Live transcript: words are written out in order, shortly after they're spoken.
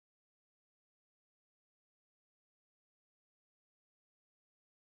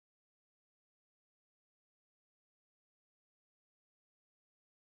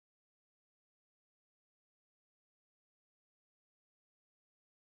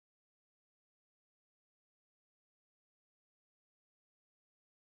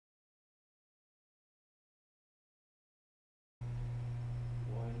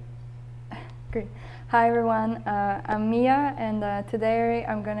Great. Hi everyone, I'm Mia, and today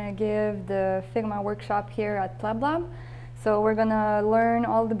I'm gonna give the Figma workshop here at PlebLab. So we're gonna learn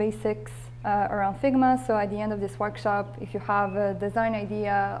all the basics around Figma. So at the end of this workshop, if you have a design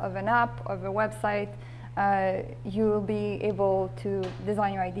idea of an app, of a website, you will be able to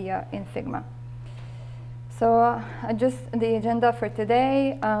design your idea in Figma. So just the agenda for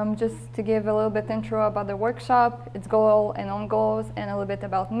today, just to give a little bit intro about the workshop, its goal and own goals, and a little bit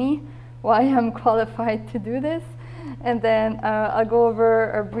about me, why I'm qualified to do this. And then I'll go over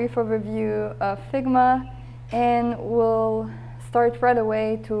a brief overview of Figma, and we'll start right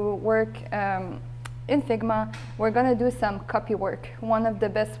away to work in Figma. We're gonna do some copy work. One of the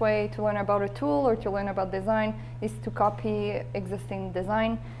best way to learn about a tool or to learn about design is to copy existing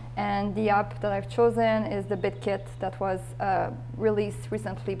design. And the app that I've chosen is the BitKit that was released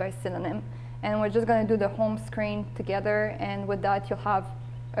recently by Synonym. And we're just gonna do the home screen together, and with that you'll have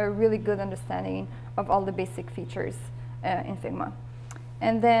a really good understanding of all the basic features in Figma.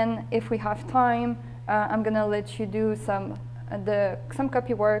 And then if we have time, I'm gonna let you do some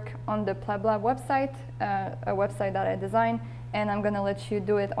copy work on the PlebLab website, a website that I designed, and I'm gonna let you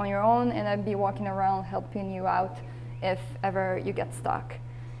do it on your own, and I'll be walking around helping you out if ever you get stuck.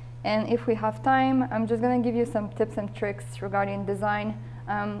 And if we have time, I'm just gonna give you some tips and tricks regarding design.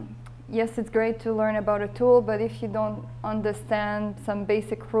 Yes, it's great to learn about a tool, but if you don't understand some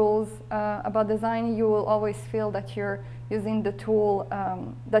basic rules about design, you will always feel that you're using the tool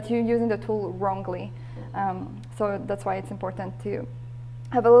wrongly. So that's why it's important to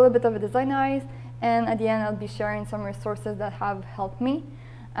have a little bit of a design eyes. And at the end, I'll be sharing some resources that have helped me.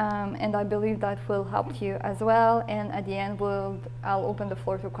 And I believe that will help you as well. And at the end, I'll open the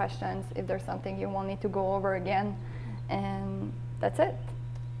floor to questions if there's something you want me to go over again. And that's it.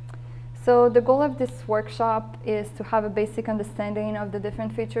 So the goal of this workshop is to have a basic understanding of the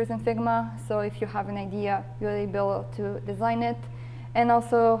different features in Figma. So if you have an idea, you'll be able to design it, and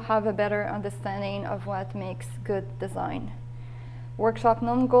also have a better understanding of what makes good design. Workshop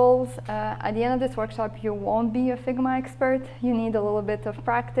non-goals. At the end of this workshop, you won't be a Figma expert. You need a little bit of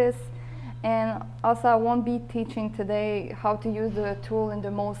practice. And also, I won't be teaching today how to use the tool in the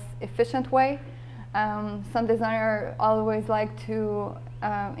most efficient way. Some designers always like to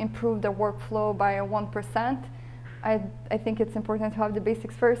improve the workflow by 1%. I think it's important to have the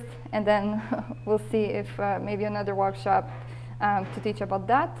basics first, and then we'll see if maybe another workshop to teach about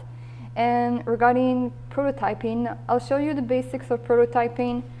that. And regarding prototyping, I'll show you the basics of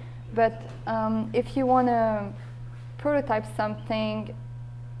prototyping, but if you want to prototype something,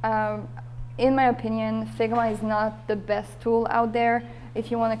 in my opinion, Figma is not the best tool out there. If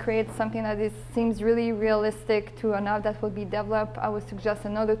you want to create something that seems really realistic to an app that will be developed, I would suggest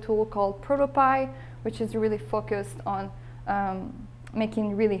another tool called Protopy, which is really focused on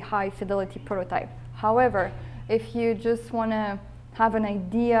making really high fidelity prototype. However, if you just want to have an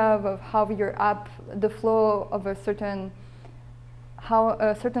idea of how your app, the flow of how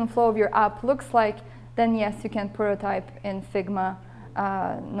a certain flow of your app looks like, then yes, you can prototype in Figma,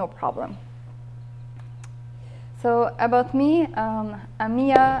 no problem. So about me, I'm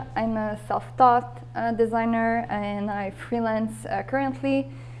Mia. I'm a self-taught designer, and I freelance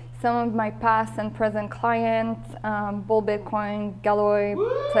currently. Some of my past and present clients, Bull Bitcoin, Galloy,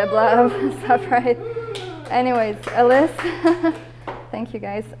 PlebLab, stuff, right? Anyways, Alice, thank you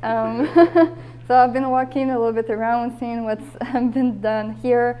guys. So I've been walking a little bit around, seeing what's been done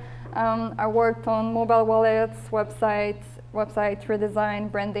here. I worked on mobile wallets, websites,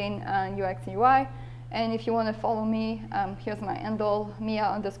 redesign, branding, and UX and UI. And if you want to follow me, here's my handle,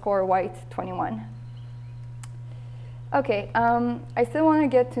 Mia_White21. Okay, I still want to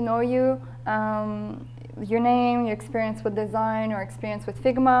get to know you, your name, your experience with design or experience with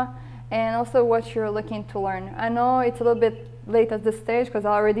Figma, and also what you're looking to learn. I know it's a little bit late at this stage because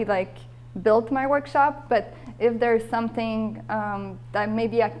I already built my workshop, but if there's something that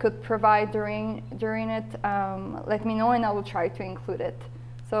maybe I could provide during it, let me know and I will try to include it.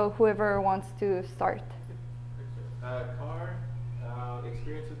 So whoever wants to start. Car,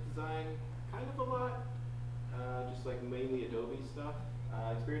 experience with design, kind of a lot, just mainly Adobe stuff.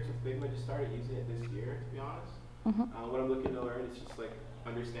 Experience with Figma, just started using it this year, to be honest. What I'm looking to learn is just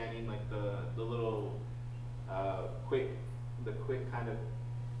understanding the little quick kind of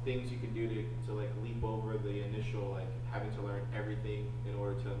things you can do to leap over the initial having to learn everything in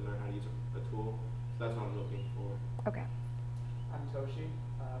order to learn how to use a tool. So that's what I'm looking for. Okay. I'm Toshi.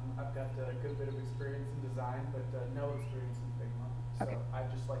 I've got a good bit of experience in design, but no experience in Figma. So Okay. I'd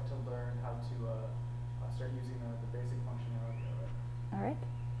just like to learn how to start using the basic functionality of it. All right.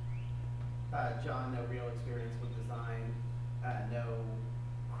 John, no real experience with design, no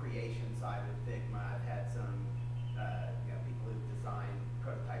creation side with Figma. I've had some people who design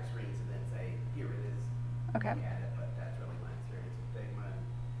prototype screens and then say, here it is, Okay. look at it. But that's really my experience with Figma, and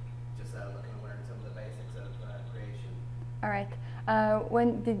just looking to learn some of the basics of creation. All right.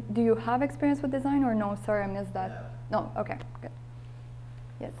 Do you have experience with design or no? Sorry, I missed that. No. Okay. Good.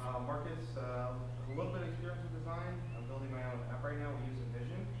 Yes. Marcus, a little bit of experience with design. I'm building my own app right now. We use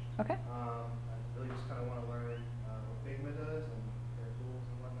Vision. Okay. I really just kind of want to learn what Figma does and their tools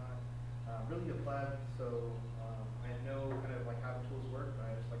and whatnot. Really a pleb, so I know kind of like how the tools work,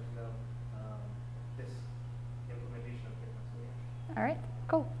 but I just like to know this implementation of Figma. So yeah. All right.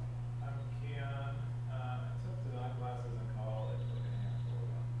 Cool. I'm Keon. I took design classes in college, like a handful of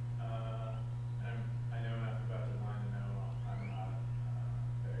them. And I know enough about design to know I'm not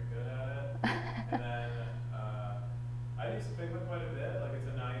very good at it. And then I use Figma quite a bit. Like it's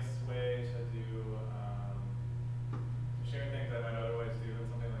a nice way to do to share things I might otherwise do in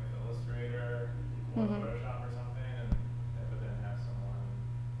something like Illustrator or Photoshop or something, but then have someone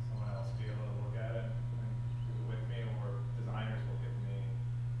else be able to look at it and do it with me, or designers will give me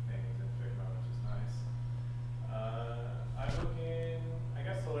things in Figma, which is nice. I'm looking, I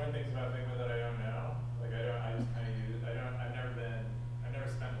guess, to learn things about Figma that I don't know. Like I just kind of use it. I've never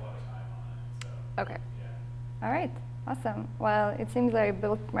spent a lot of time on it. So Okay. yeah. All right. Awesome. Well, it seems I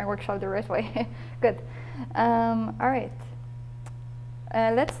built my workshop the right way. Good. All right.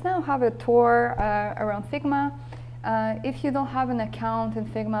 Let's now have a tour around Figma. If you don't have an account in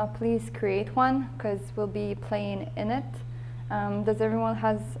Figma, please create one because we'll be playing in it. Does everyone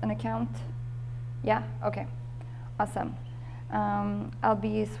has an account? Yeah? Okay. Awesome. I'll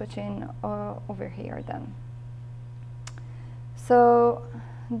be switching over here then. So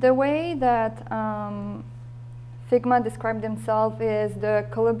the way that Figma described themselves is the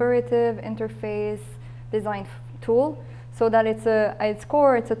collaborative interface design tool, so that it's at its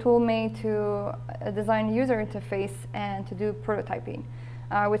core, it's a tool made to design user interface and to do prototyping,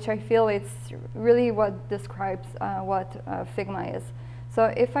 which I feel it's really what describes what Figma is. So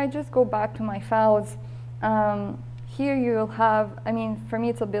if I just go back to my files, here you'll have, I mean, for me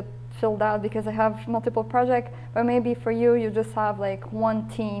it's a bit filled out because I have multiple projects, but maybe for you, you just have like one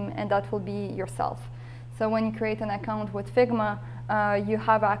team and that will be yourself. So when you create an account with Figma, you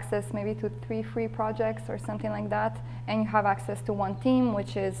have access maybe to 3 free projects or something like that, and you have access to one team,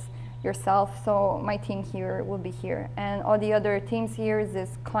 which is yourself. So my team here will be here, and all the other teams here is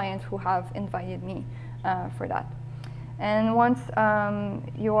this client who have invited me for that. And once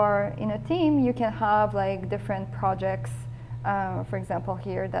you are in a team, you can have like different projects, for example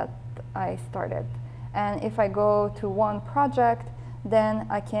here that I started. And if I go to one project, then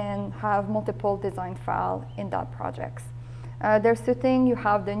I can have multiple design files in that project. There's two things. You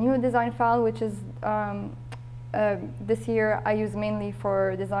have the new design file, which is this year I use mainly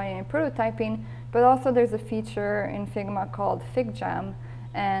for design and prototyping, but also there's a feature in Figma called FigJam,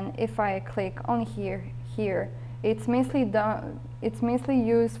 and if I click on here, it's mostly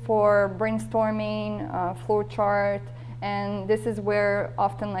used for brainstorming, flowchart, and this is where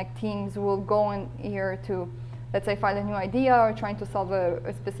often like teams will go in here to, let's say, find a new idea or trying to solve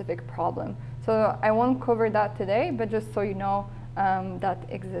a specific problem. So I won't cover that today, but just so you know that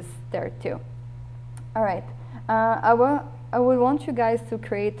exists there too. All right, I would want you guys to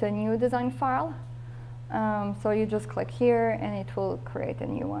create a new design file. So you just click here and it will create a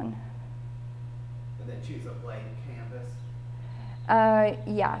new one. And then choose a blank canvas.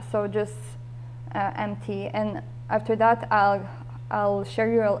 Yeah, so just empty, and after that I'll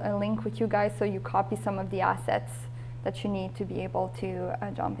share you a link with you guys so you copy some of the assets that you need to be able to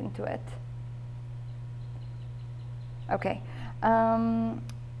jump into it. Okay,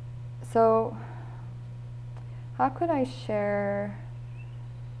 so how could I share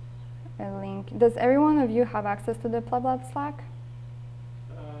a link? Does every one of you have access to the Plublab Slack?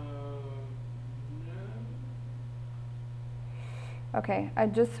 No. Okay, I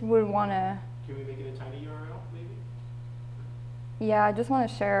just would want to. Can we make it a tiny URL, maybe? Yeah, I just want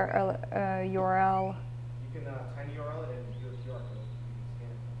to share a URL. You can tiny URL it and do a QR code. You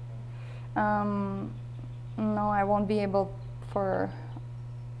can scan it. No, I won't be able for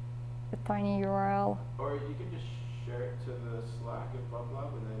a tiny URL. Or you can just share it to the Slack of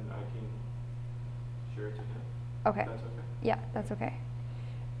BubLab, and then I can share it to him. Okay. That's okay? Yeah, that's okay.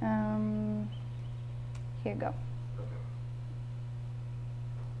 Here you go. Okay.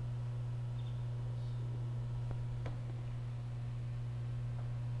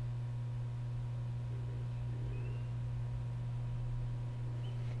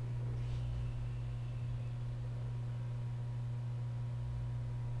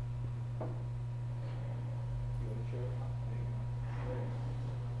 You want to share it? There you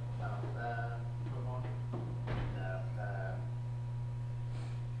go.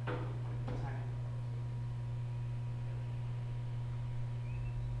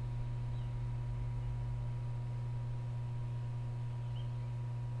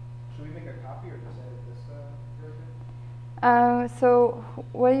 copy or just edit this version? So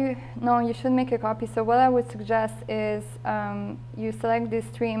you should make a copy. So what I would suggest is you select these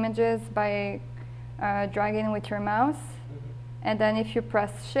 3 images by dragging with your mouse, and then if you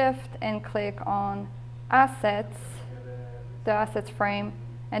press Shift and click on Assets, the Assets frame,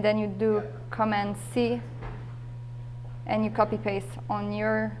 and then you do Command C, and you copy paste on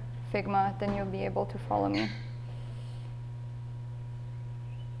your Figma, then you'll be able to follow me.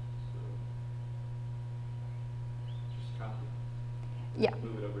 Just copy. Yeah.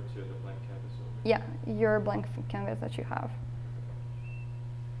 Move it over to the blank canvas over. Yeah, your blank canvas that you have.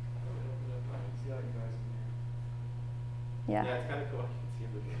 See all you guys in Yeah. Yeah, it's kind of cool. I can see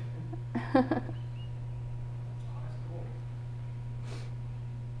everything. Oh, that's cool.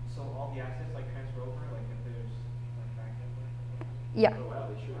 So all the assets like transfer over, like if there's like backend work or something? Yeah. Oh wow,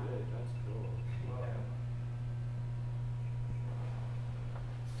 they sure did. That's cool. Yeah.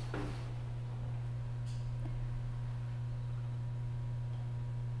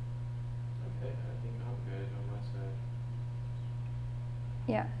 Okay, I think I'm good on my side.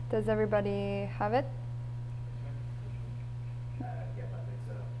 Yeah. Does everybody have it? Yep, I think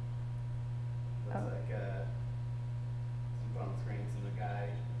so. Looks Oh. like some phone screens and a guy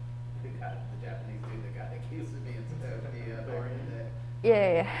who got the Japanese dude that got accused of being the oriented.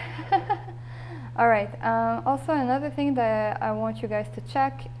 Yeah. All right. Also, another thing that I want you guys to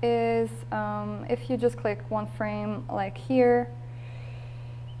check is if you just click one frame like here,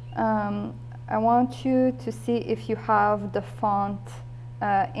 I want you to see if you have the font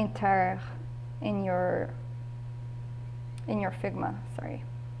Inter in your Figma. Sorry.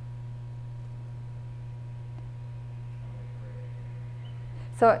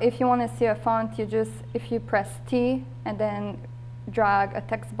 So if you want to see a font, if you press T and then drag a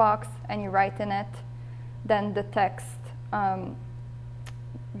text box and you write in it, then the text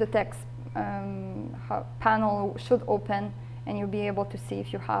panel should open, and you'll be able to see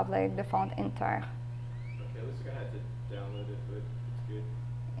if you have like the font Inter. Okay, looks like I had to download it, but it's good.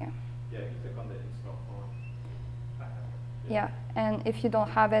 Yeah. Yeah, you click on the install font. Yeah. And if you don't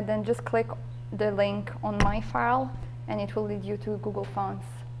have it, then just click the link on my file, and it will lead you to Google Fonts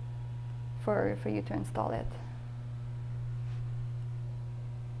for you to install it.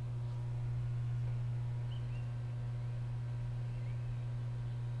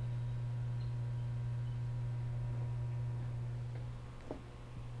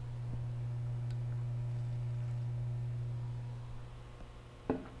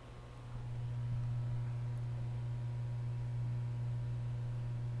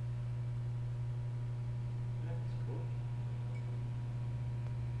 That's cool.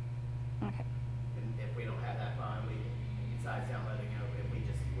 Okay. And if we don't have that font, besides downloading it, if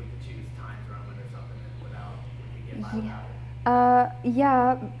we could choose Times Roman or something without, we could get by without it.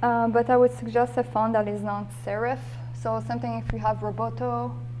 Yeah, but I would suggest a font that is not serif. So something, if you have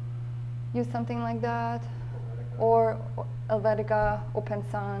Roboto, use something like that, or Helvetica, Open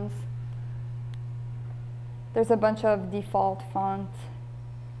Sans. There's a bunch of default fonts.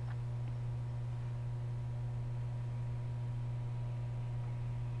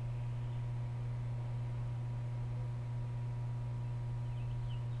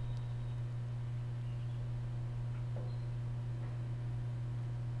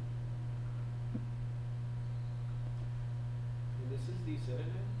 And this is the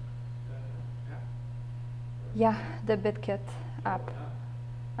Synonym app? Yeah, the BitKit app.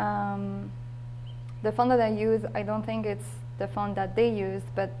 Ah. The font that I use, I don't think it's the font that they use,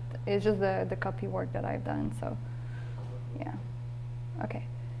 but it's just the copy work that I've done. So, yeah. Okay.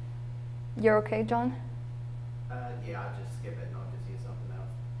 You're okay, John? Yeah, I'll just skip it and I'll just use something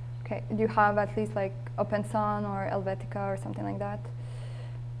else. Okay. Do you have at least like Open Sans or Helvetica or something like that?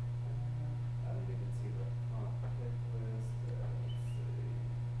 I don't think you can see the font pick list. Let's see.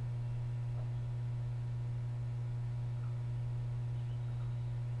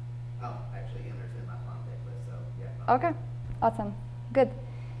 Oh, actually, Inner's in my font pick list, so yeah. Okay, awesome, good.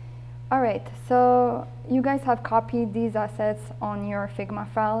 All right, so you guys have copied these assets on your Figma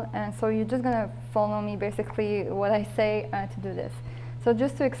file, and so you're just gonna follow me basically what I say to do this. So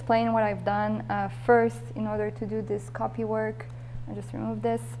just to explain what I've done, first, in order to do this copy work, I just remove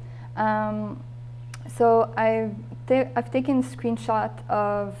this. So I've taken a screenshot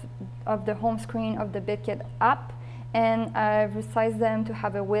of the home screen of the BitKit app, and I've resized them to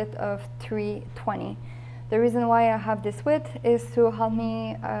have a width of 320. The reason why I have this width is to help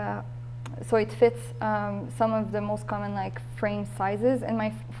me, so it fits some of the most common like frame sizes, and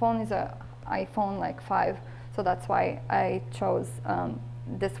my phone is a iPhone like 5, so that's why I chose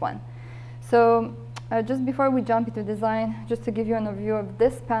this one. So just before we jump into design, just to give you an overview of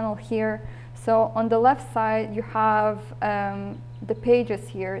this panel here, So on the left side, you have the pages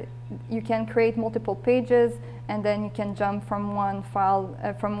here. You can create multiple pages, and then you can jump from one file,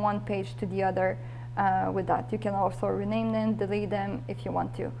 from one page to the other with that. You can also rename them, delete them if you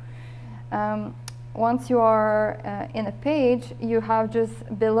want to. Once you are in a page, you have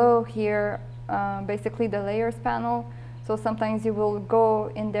just below here basically the layers panel. So sometimes you will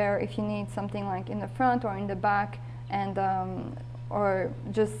go in there if you need something like in the front or in the back, and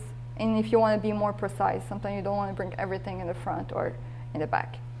and if you want to be more precise, sometimes you don't want to bring everything in the front or in the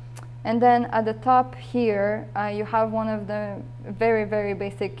back. And then at the top here, you have one of the very, very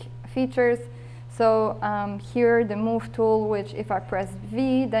basic features. So here, the move tool, which if I press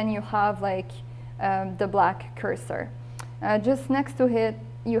V, then you have like the black cursor. Just next to it,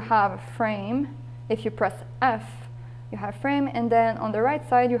 you have frame. If you press F, you have frame, and then on the right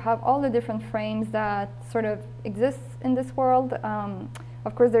side, you have all the different frames that sort of exist in this world.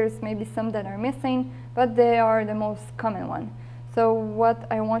 Of course, there's maybe some that are missing, but they are the most common one. So what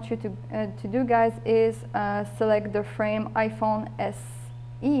I want you to do, guys, is select the frame iPhone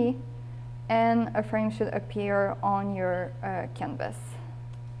SE, and a frame should appear on your canvas.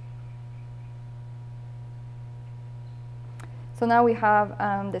 So now we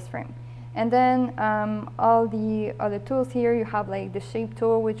have this frame. And then all the other tools here, you have like the shape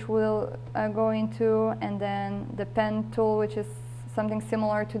tool, which we'll go into, and then the pen tool, which is something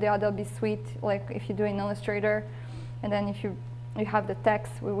similar to the Adobe Suite, like if you do in Illustrator. And then if you have the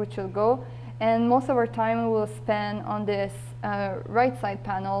text, which will go. And most of our time we will spend on this right side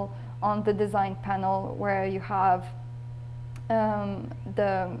panel, on the design panel, where you have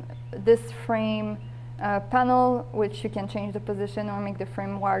this frame panel, which you can change the position or make the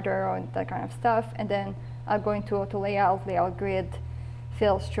frame wider or that kind of stuff. And then I'll go into auto layout, layout grid,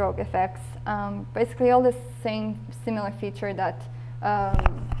 fill, stroke, effects. Basically all the same similar feature that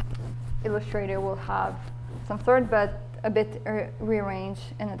Illustrator will have some sort, but a bit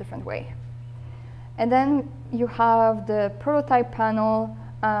rearranged in a different way. And then you have the prototype panel,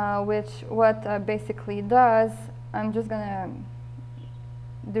 which what basically does, I'm just gonna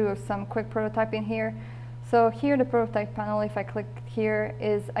do some quick prototyping here. So here the prototype panel, if I click here,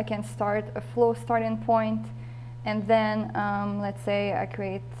 is I can start a flow starting point, and then let's say I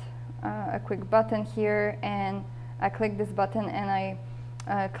create a quick button here, and I click this button and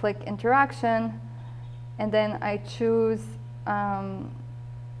I click interaction, and then I choose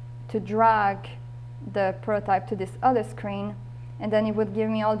to drag the prototype to this other screen, and then it would give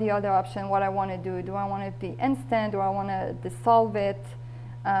me all the other options, what I want to do. Do I want it to be instant? Do I want to dissolve it?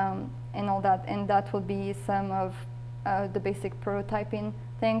 And all that, and that will be some of the basic prototyping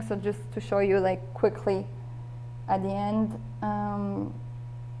things. So just to show you like quickly at the end,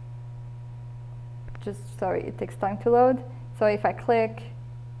 sorry, it takes time to load. So if I click,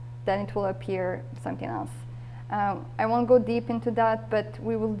 then it will appear something else. I won't go deep into that, but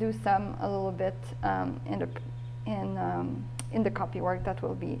we will do a little bit in the copy work that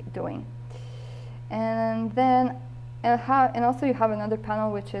we'll be doing. And then and also you have another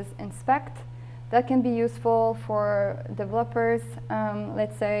panel, which is inspect. That can be useful for developers.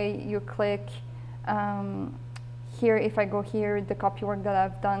 Let's say you click here, if I go here, the copy work that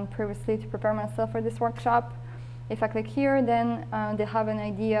I've done previously to prepare myself for this workshop. If I click here, then they have an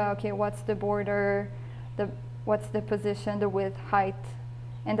idea, okay, what's the border, what's the position, the width, height,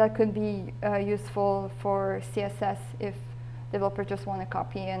 and that could be useful for CSS if developers just want to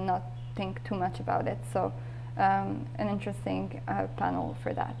copy and not think too much about it. So an interesting panel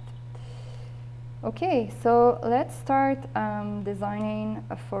for that. Okay, so let's start designing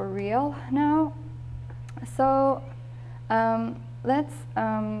for real now. So let's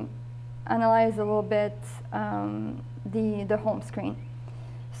analyze a little bit the home screen.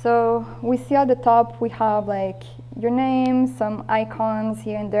 So we see at the top we have like your name, some icons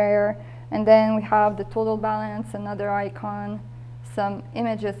here and there, and then we have the total balance, another icon, some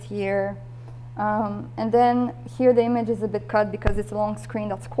images here. And then here the image is a bit cut because it's a long screen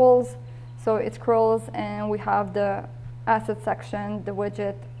that scrolls. So it scrolls, and we have the asset section, the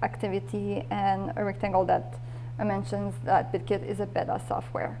widget, activity, and a rectangle that mentions that BitKit is a beta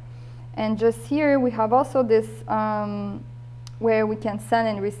software. And just here we have also this where we can send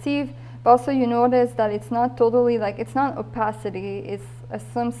and receive. But also you notice that it's not totally like, it's not opacity, it's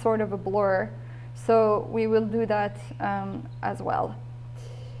some sort of a blur. So we will do that as well.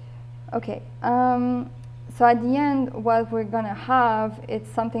 Okay, so at the end, what we're gonna have, it's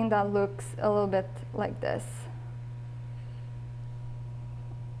something that looks a little bit like this.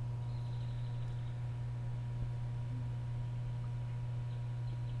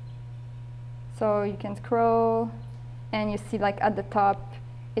 So you can scroll, and you see like at the top,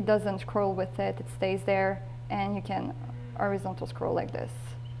 it doesn't scroll with it, it stays there, and you can horizontal scroll like this.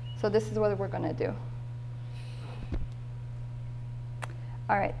 So this is what we're gonna do.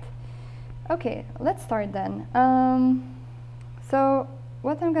 All right, okay, let's start then. So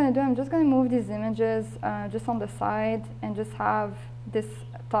what I'm gonna do, I'm just gonna move these images just on the side and just have this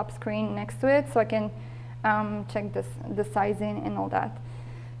top screen next to it so I can check the sizing and all that.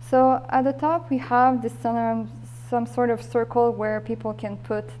 So at the top we have this some sort of circle where people can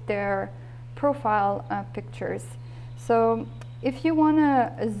put their profile pictures. So if you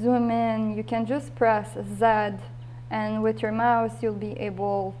wanna zoom in, you can just press Z, and with your mouse you'll be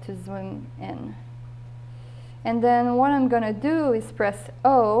able to zoom in. And then what I'm gonna do is press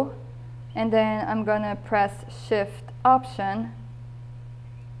O, and then I'm gonna press Shift Option,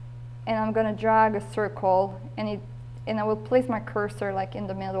 and I'm gonna drag a circle, and I will place my cursor like in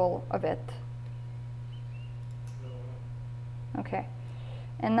the middle of it. Okay,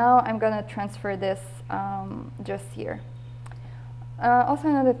 and now I'm gonna transfer this just here. Also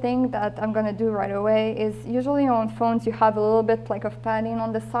another thing that I'm gonna do right away is usually on phones you have a little bit like of padding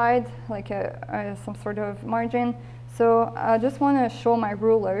on the side, like some sort of margin. So I just wanna show my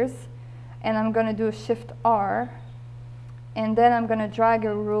rulers, and I'm gonna do Shift R, and then I'm gonna drag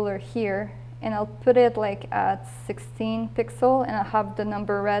a ruler here, and I'll put it like at 16 pixel, and I'll have the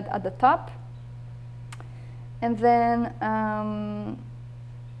number red at the top. And then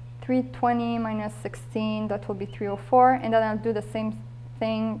 320 minus 16, that will be 304, and then I'll do the same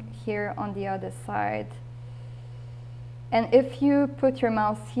thing here on the other side. And if you put your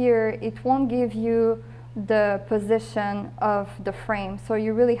mouse here, it won't give you the position of the frame, so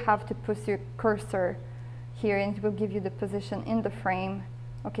you really have to put your cursor here, and it will give you the position in the frame.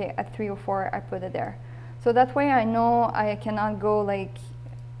 Okay, at 304 I put it there. So that way I know I cannot go like,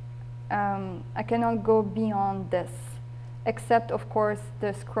 I cannot go beyond this, except of course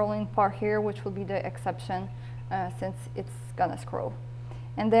the scrolling part here, which will be the exception since it's gonna scroll.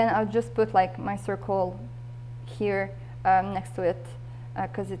 And then I'll just put like my circle here next to it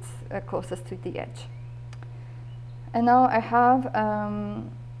because it's closest to the edge. And now I have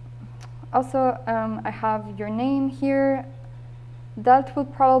I have your name here. That will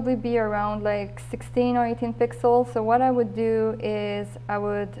probably be around like 16 or 18 pixels. So what I would do is I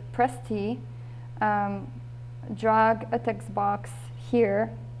would press T, drag a text box here,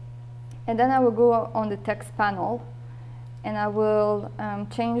 and then I will go on the text panel, and I will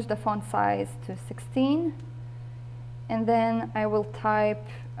change the font size to 16, and then I will type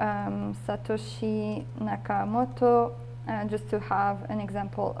Satoshi Nakamoto just to have an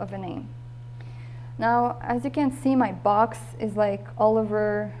example of a name. Now, as you can see, my box is like all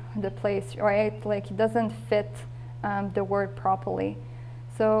over the place, right? Like it doesn't fit the word properly.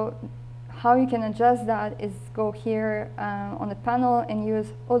 So how you can adjust that is go here on the panel and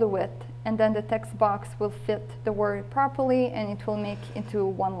use auto width, and then the text box will fit the word properly and it will make into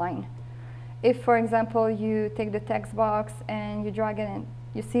one line. If, for example, you take the text box and you drag it in,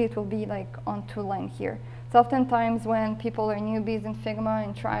 you see it will be like on two lines here. So oftentimes when people are newbies in Figma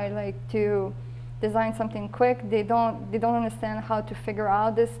and try like to design something quick, they don't understand how to figure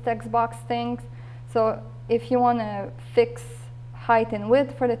out this text box things. So if you want to fix height and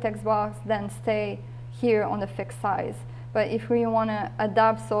width for the text box, then stay here on the fixed size. But if we want to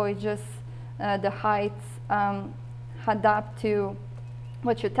adapt, so it just the heights adapt to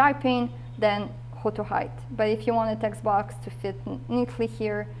what you're typing, then auto height. But if you want a text box to fit neatly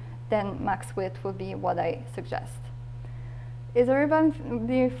here, then max width will be what I suggest. Is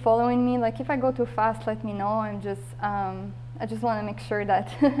everybody following me? Like if I go too fast, let me know. I just want to make sure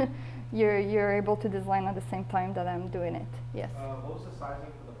that you're able to design at the same time that I'm doing it. Yes. What was the sizing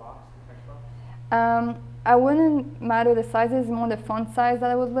for the box, the text box? I wouldn't matter the sizes, more the font size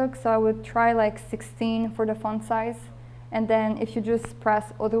that I would look. So I would try like 16 for the font size. And then if you just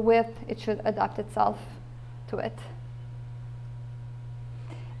press auto width, it should adapt itself to it.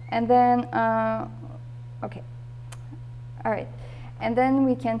 And then, okay. All right, and then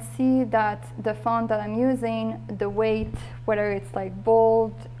we can see that the font that I'm using, the weight, whether it's like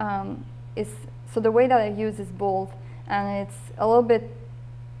bold, so the way that I use is bold, and it's a little bit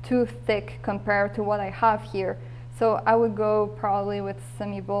too thick compared to what I have here. So I would go probably with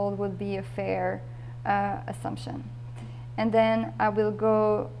semi-bold would be a fair assumption. And then I will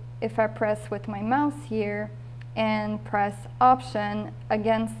go, if I press with my mouse here and press Option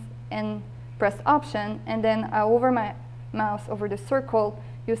against and press Option, and then I over my mouse over the circle,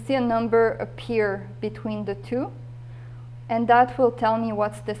 you see a number appear between the two, and that will tell me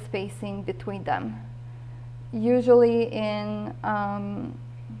what's the spacing between them. Usually in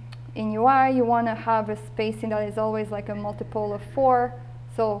UI, you want to have a spacing that is always like a multiple of 4,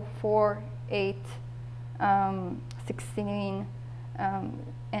 So 4, 8, 16,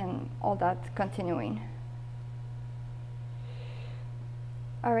 and all that continuing.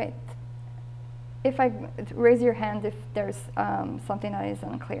 All right. If I raise your hand if there's something that is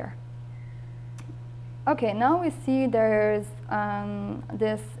unclear. Okay, now we see there's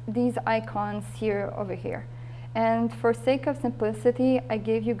these icons here over here. And for sake of simplicity, I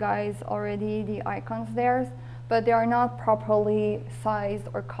gave you guys already the icons there, but they are not properly sized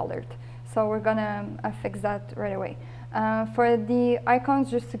or colored. So we're gonna fix that right away. For the icons,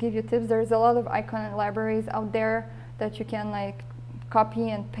 just to give you tips, there's a lot of icon libraries out there that you can like copy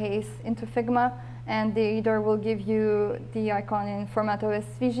and paste into Figma, and they either will give you the icon in format of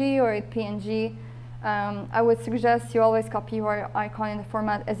SVG or a PNG. I would suggest you always copy your icon in the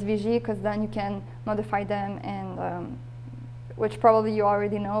format SVG, because then you can modify them, and which probably you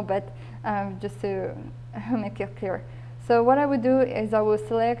already know, but just to make it clear. So what I would do is I will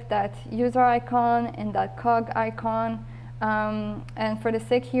select that user icon and that cog icon, and for the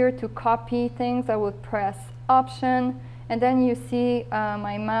sake here to copy things, I will press Option, and then you see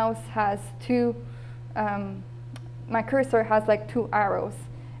my mouse has my cursor has like 2 arrows.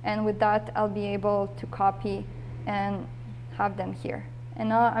 And with that, I'll be able to copy and have them here. And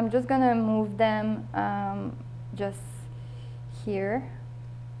now I'm just gonna move them just here.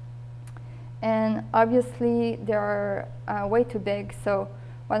 And obviously, they're way too big. So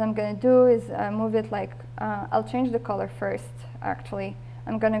what I'm gonna do is move it like, I'll change the color first, actually.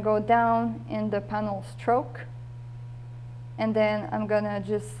 I'm gonna go down in the panel stroke. And then I'm gonna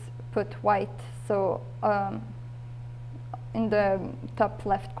just put white. So in the top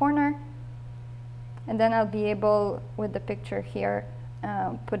left corner, and then I'll be able, with the picture here,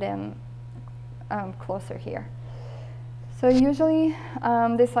 put them closer here. So usually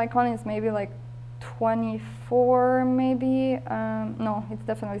this icon is maybe like 24 maybe, no, it's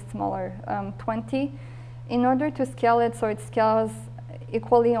definitely smaller, 20. In order to scale it so it scales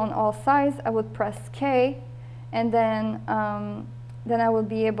equally on all sides, I would press K, and then I will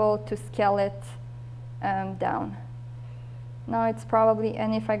be able to scale it down. Now it's probably,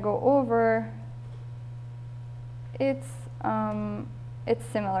 and if I go over, it's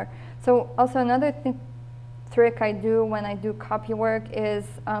similar. So also another trick I do when I do copy work is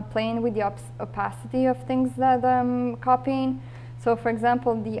playing with the opacity of things that I'm copying. So for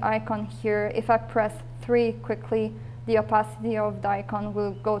example, the icon here, if I press 3 quickly, the opacity of the icon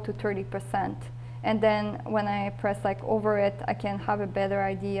will go to 30%. And then when I press like over it, I can have a better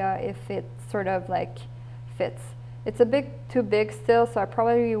idea if it sort of like fits. It's a bit too big still, so I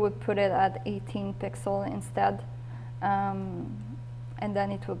probably would put it at 18 pixel instead. And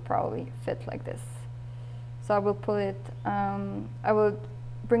then it will probably fit like this. So I will put it, I will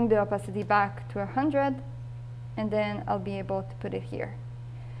bring the opacity back to 100, and then I'll be able to put it here.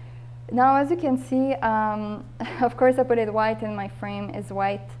 Now, as you can see, of course I put it white and my frame is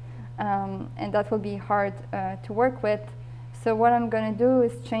white, and that will be hard to work with. So what I'm gonna do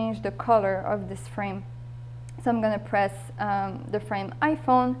is change the color of this frame. So I'm gonna press the frame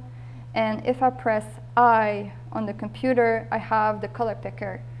iPhone, and if I press I on the computer, I have the color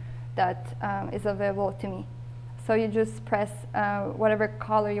picker that is available to me. So you just press whatever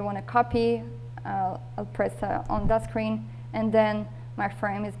color you want to copy. I'll press on that screen, and then my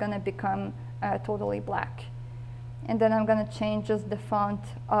frame is going to become totally black. And then I'm going to change just the font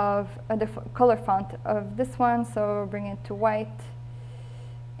of the color font of this one. So bring it to white,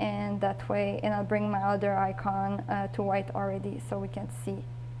 and that way, and I'll bring my other icon to white already, so we can see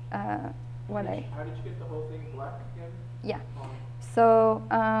what How did you get the whole thing black again? Yeah. So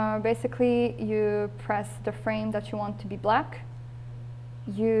basically, you press the frame that you want to be black.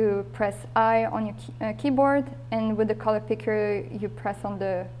 You press I on your keyboard, and with the color picker, you press on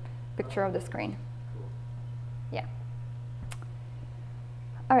the picture of the screen. Cool. Yeah.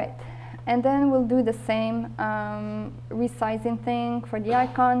 All right. And then we'll do the same resizing thing for the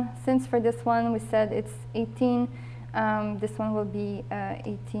icon. Since for this one we said it's 18, this one will be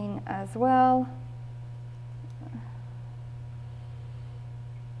 18 as well.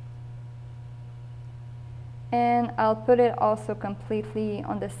 And I'll put it also completely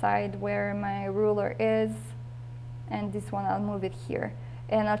on the side where my ruler is. And this one, I'll move it here.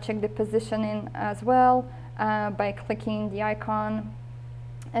 And I'll check the positioning as well by clicking the icon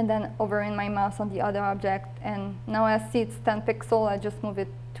and then over in my mouse on the other object. And now I see it's 10 pixel, I just move it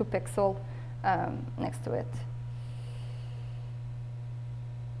 2 pixel next to it.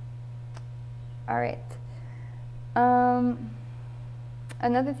 All right.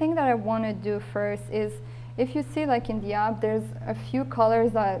 Another thing that I want to do first is, if you see like in the app, there's a few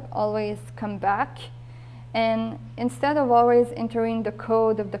colors that always come back. And instead of always entering the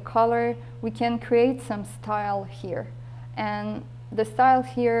code of the color, we can create some style here. And the styles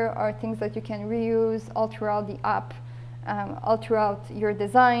here are things that you can reuse all throughout the app, all throughout your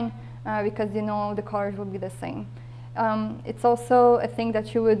design, because you know the colors will be the same. It's also a thing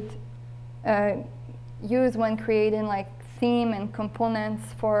that you would use when creating like theme and components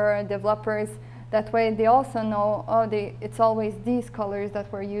for developers. That way they also know, oh, it's always these colors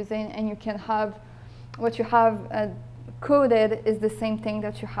that we're using, and you can have what you have coded is the same thing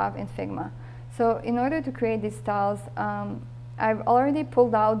that you have in Figma. So in order to create these styles, I've already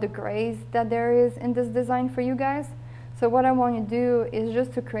pulled out the grays that there is in this design for you guys. So what I want you to do is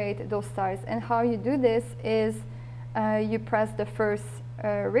just to create those styles. And how you do this is you press the first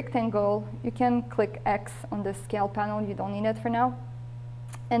rectangle. You can click X on the scale panel. You don't need it for now.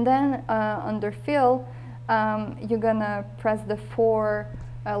 And then under fill, you're gonna press the 4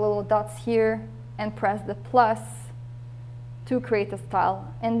 little dots here and press the plus to create a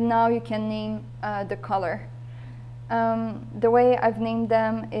style. And now you can name the color. The way I've named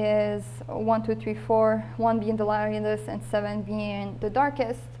them is 1, 2, 3, 4, 1 being the lightest and 7 being the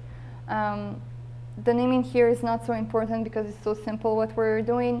darkest. The naming here is not so important because it's so simple what we're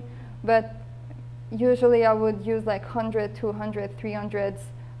doing, but usually I would use like 100, 200, 300s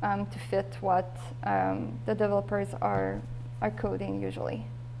to fit what the developers are coding usually.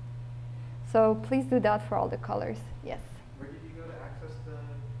 So please do that for all the colors. Yes? Where did you go to access the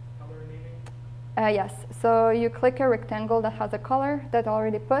color naming? Yes, so you click a rectangle that has a color that I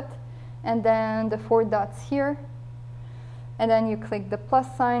already put, and then the 4 dots here, and then you click the plus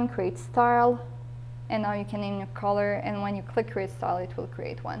sign, create style, and now you can name your color, and when you click create style, it will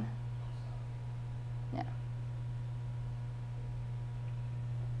create one. Yeah.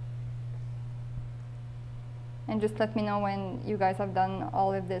 And just let me know when you guys have done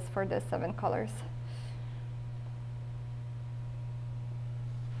all of this for the 7 colors.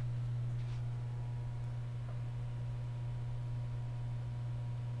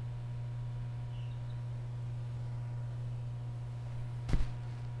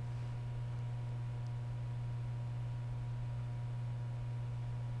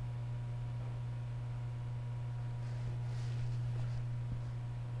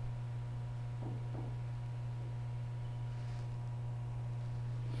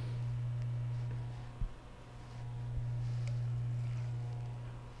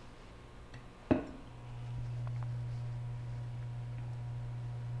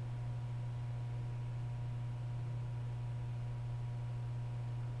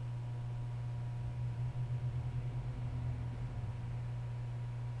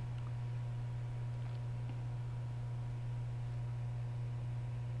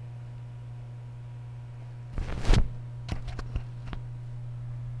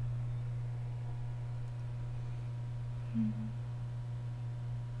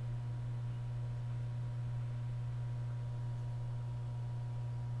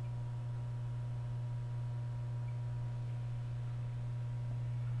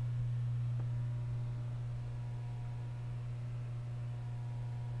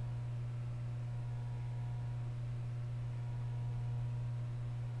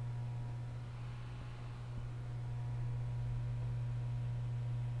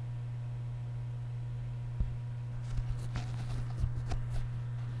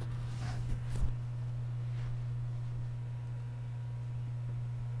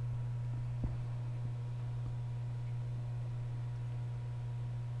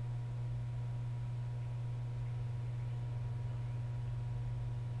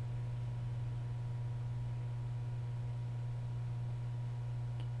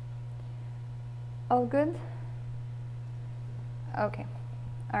 All good? Okay,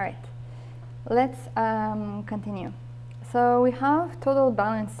 all right. Let's continue. So we have total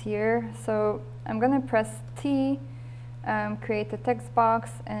balance here. So I'm gonna press T, create a text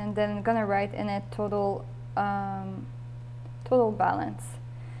box, and then I'm gonna write in it total balance.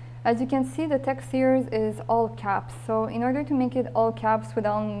 As you can see, the text here is all caps. So in order to make it all caps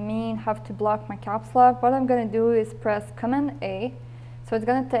without me have to block my caps lock, what I'm gonna do is press Command A. So it's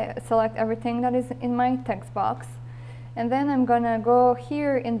gonna select everything that is in my text box. And then I'm gonna go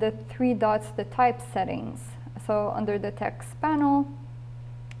here in the 3 dots, the type settings. So under the text panel,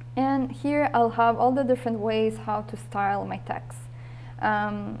 and here I'll have all the different ways how to style my text.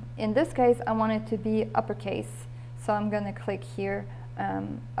 In this case, I want it to be uppercase. So I'm gonna click here,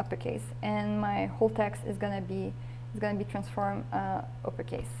 uppercase, and my whole text is gonna be transformed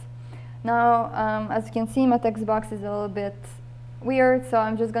uppercase. Now, as you can see, my text box is a little bit weird, so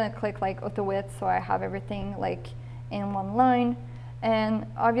I'm just gonna click like auto width, so I have everything like in one line. And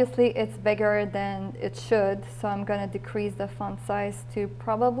obviously it's bigger than it should, so I'm gonna decrease the font size to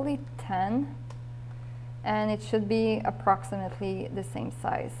probably 10, and it should be approximately the same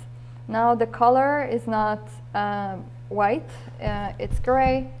size. Now the color is not white, it's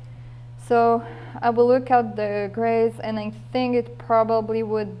gray. So I will look at the grays, and I think it probably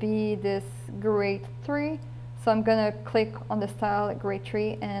would be this grade 3. So I'm gonna click on the style grade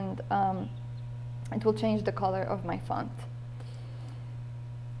 3, and it will change the color of my font.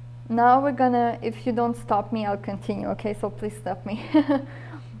 Now we're gonna, if you don't stop me, I'll continue, okay? So please stop me.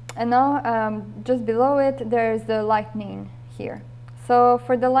 And now just below it, there's the lightning here. So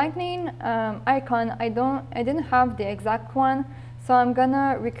for the lightning icon, I didn't have the exact one, so I'm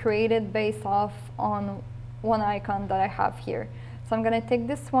gonna recreate it based off on one icon that I have here. So I'm gonna take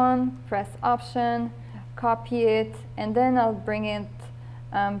this one, press Option, copy it, and then I'll bring it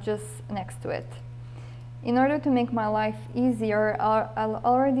just next to it. In order to make my life easier, I'll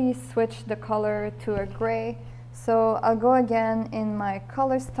already switch the color to a gray. So I'll go again in my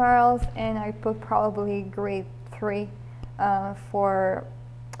color styles, and I put probably grade 3 for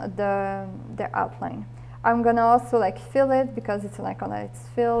the outline. I'm gonna also like fill it because it's an icon that it's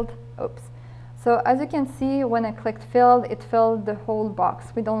filled. Oops. So as you can see, when I clicked fill, it filled the whole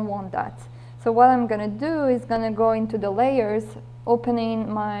box. We don't want that. So what I'm gonna do is gonna go into the layers, opening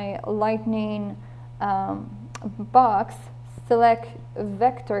my lightning box, select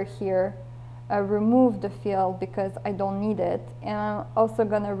vector here, remove the fill because I don't need it, and I'm also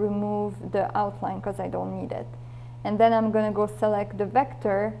gonna remove the outline because I don't need it. And then I'm gonna go select the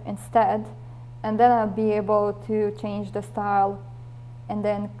vector instead, and then I'll be able to change the style and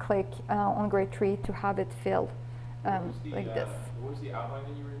then click on grade 3 to have it filled like this. What was the outline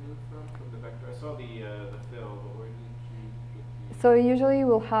that you removed from the vector? I saw the fill, but where did you get the... So usually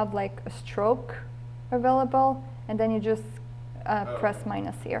we'll have like a stroke available, and then you just press okay.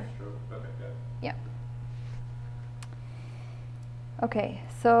 minus here. Stroke. Okay, got it. Yeah. Okay,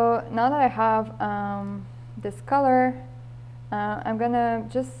 so now that I have this color, I'm gonna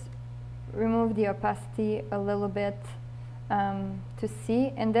just remove the opacity a little bit to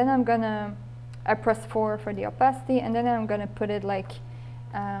see, and then I press 4 for the opacity, and then I'm gonna put it like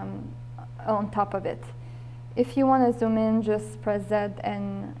on top of it. If you want to zoom in, just press Z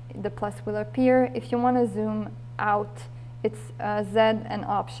and the plus will appear. If you want to zoom out, it's Z and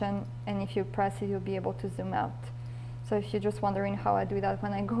Option, and if you press it, you'll be able to zoom out. So if you're just wondering how I do that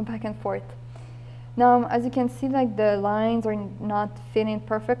when I go back and forth. Now, as you can see, like the lines are not fitting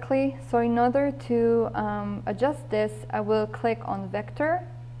perfectly. So in order to adjust this, I will click on Vector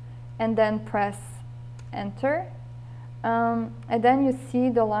and then press Enter. And then you see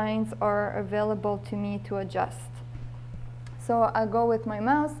the lines are available to me to adjust. So I'll go with my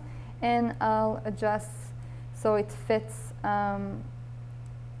mouse and I'll adjust so it fits how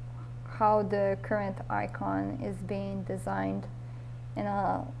the current icon is being designed, and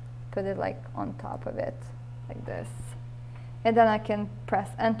I'll put it like on top of it like this. And then I can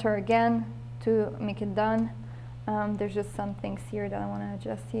press Enter again to make it done. There's just some things here that I want to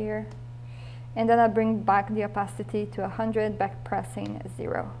adjust here. And then I bring back the opacity to 100, back pressing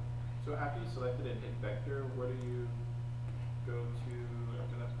 0. So after you selected and hit vector, where do you go to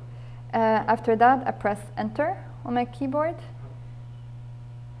after that? After that, I press Enter on my keyboard.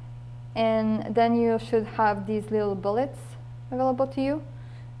 And then you should have these little bullets available to you.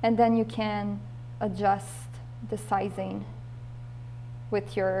 And then you can adjust the sizing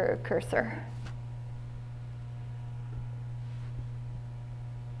with your cursor.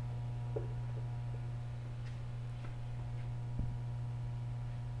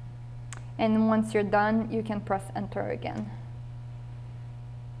 And once you're done, you can press Enter again.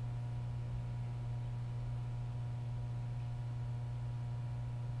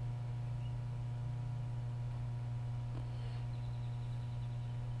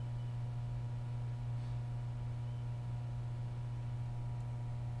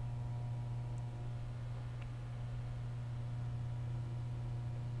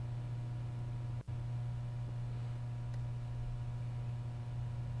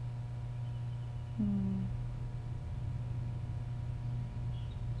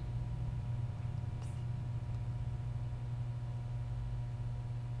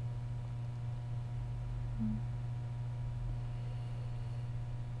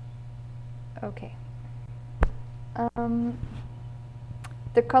 Okay.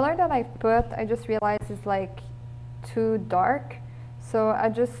 The color that I put, I just realized is like too dark, so I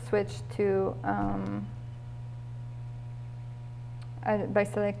just switched to by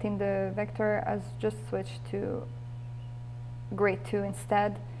selecting the vector, I just switched to grade 2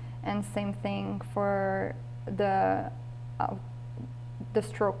 instead, and same thing for the the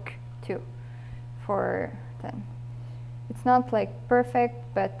stroke too for then. It's not like perfect,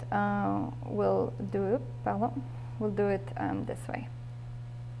 but we'll do it this way.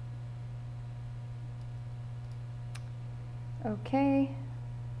 Okay.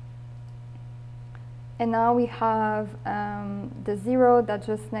 And now we have the 0 that's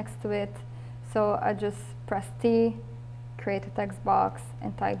just next to it. So I just press T, create a text box,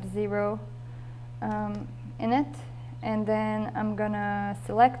 and type 0 in it. And then I'm gonna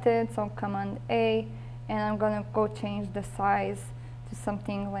select it, so Command A, and I'm gonna go change the size to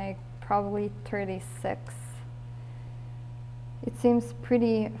something like probably 36. It seems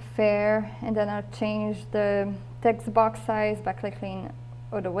pretty fair, and then I'll change the text box size by clicking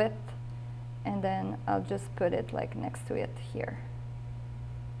on the width, and then I'll just put it like next to it here.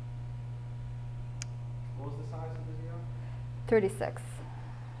 What was the size of the 0? 36.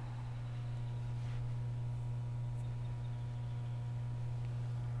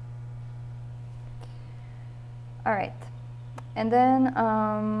 All right, and then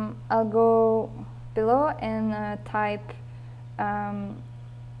I'll go below and type.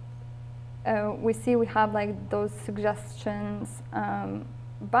 We see we have like those suggestions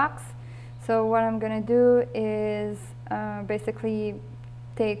box. So what I'm gonna do is basically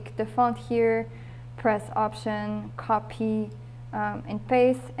take the font here, press Option, copy, and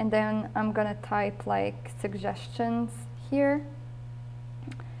paste, and then I'm gonna type like suggestions here.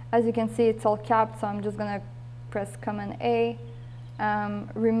 As you can see, it's all capped, so I'm just gonna press Command A,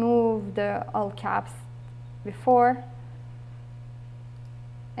 remove the all caps before,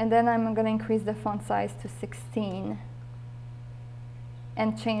 and then I'm going to increase the font size to 16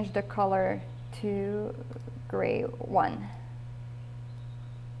 and change the color to gray 1.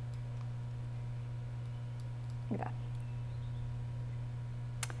 Like that.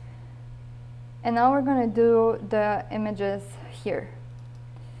 And now we're going to do the images here.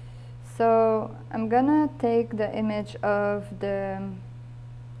 So I'm gonna take the image of the,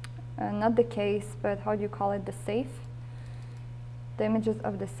 not the case, but how do you call it, the safe? The images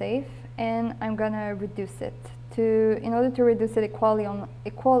of the safe, and I'm gonna reduce it. In order to reduce it equally on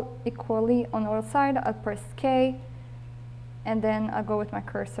all sides, I'll press K, and then I'll go with my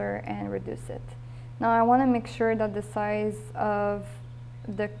cursor and reduce it. Now I wanna make sure that the size of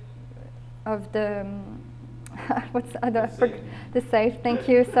the what's the safe, thank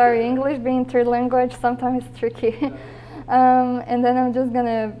you, sorry, English being third language sometimes it's tricky. And then I'm just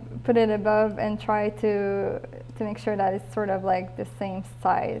gonna put it above and try to make sure that it's sort of like the same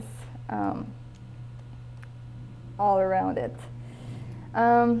size all around it.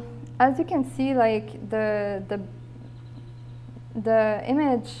 As you can see, like the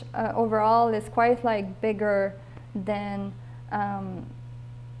image overall is quite like bigger than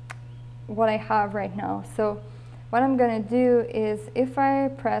what I have right now. So what I'm gonna do is if I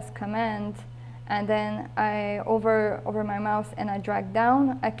press Command and then I over my mouse and I drag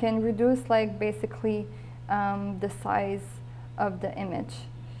down, I can reduce like basically the size of the image.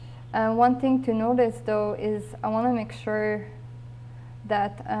 One thing to notice though is I want to make sure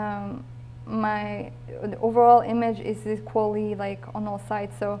that the overall image is equally like on all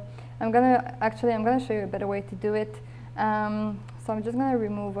sides. So I'm gonna show you a better way to do it. So I'm just gonna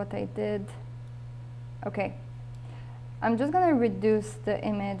remove what I did. Okay, I'm just gonna reduce the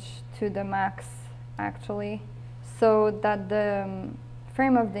image to the max actually, so that the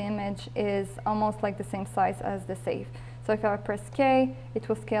frame of the image is almost like the same size as the safe. So if I press K, it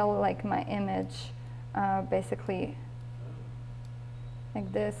will scale like my image basically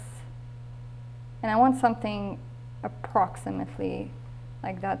like this. And I want something approximately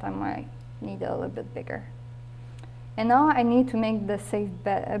like that. I might need it a little bit bigger. And now I need to make the safe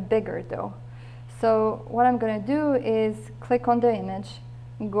bigger though. So what I'm gonna do is click on the image,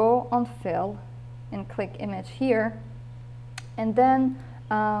 go on Fill, and click Image here. And then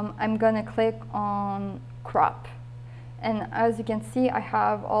I'm gonna click on Crop. And as you can see, I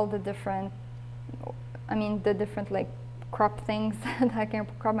have all the different, like crop things that I can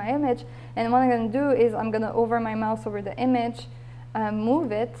crop my image. And what I'm gonna do is I'm gonna over my mouse over the image,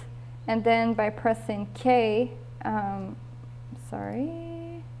 move it, and then by pressing K,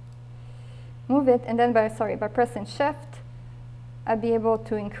 move it, and then by pressing Shift, I'll be able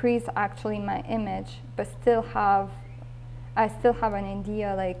to increase actually my image, but I still have an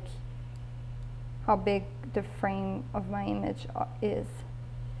idea like how big the frame of my image is.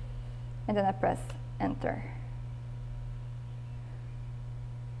 And then I press Enter.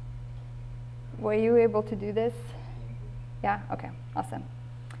 Were you able to do this? Yeah, okay, awesome.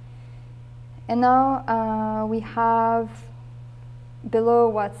 And now we have below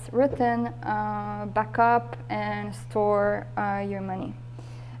what's written, back up and store your money.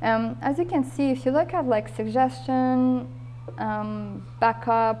 As you can see, if you look at like suggestion,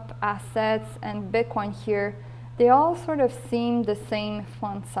 backup, assets, and Bitcoin here, they all sort of seem the same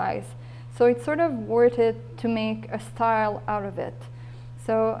font size. So it's sort of worth it to make a style out of it.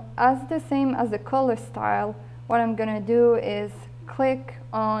 So as the same as the color style, what I'm gonna do is click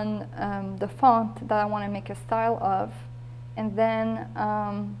on the font that I wanna make a style of, and then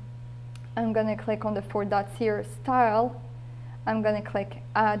I'm gonna click on the 4 dots here, style. I'm gonna click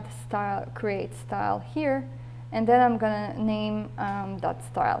add style, create style here, and then I'm gonna name that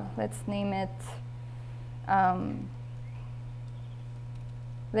style. Let's name it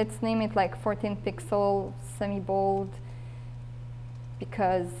like 14 pixel semi-bold,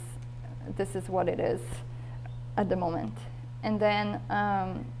 because this is what it is at the moment. And then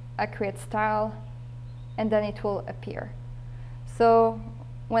I create style, and then it will appear. So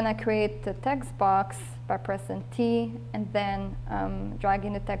when I create the text box by pressing T and then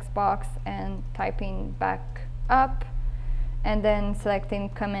dragging the text box and typing back up, and then selecting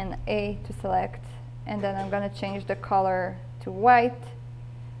Command A to select, and then I'm going to change the color to white,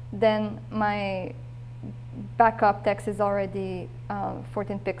 then my backup text is already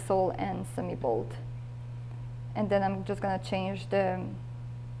 14 pixel and semi-bold. And then I'm just going to change the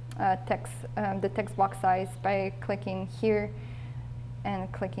text box size by clicking here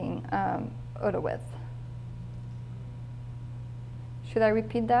and clicking auto width. Should I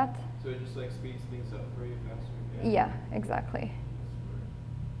repeat that? So it just like speeds things up for you faster? Yeah, exactly.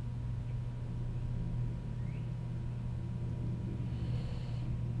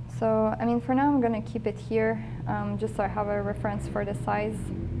 So, I mean, for now I'm going to keep it here, just so I have a reference for the size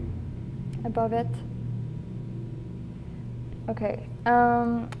above it. Okay,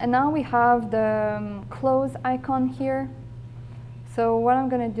 and now we have the close icon here. So what I'm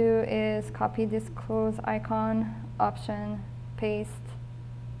going to do is copy this close icon, option, paste,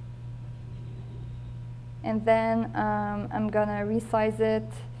 and then I'm going to resize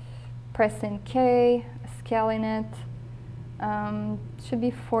it, pressing K, scaling it. Should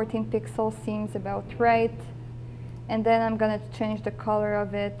be 14 pixels, seems about right. And then I'm going to change the color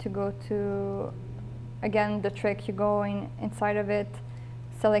of it to go to, again, the trick, you go inside of it,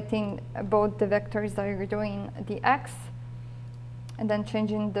 selecting both the vectors that you're doing, the X, and then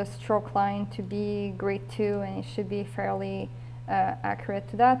changing the stroke line to be grade 2, and it should be fairly accurate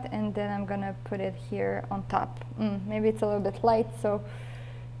to that. And then I'm going to put it here on top. Maybe it's a little bit light, so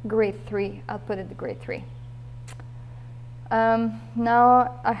grade 3, I'll put it grade 3.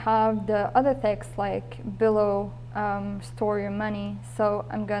 Now I have the other text like below store your money. So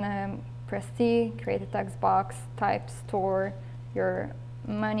I'm gonna press T, create a text box, type store your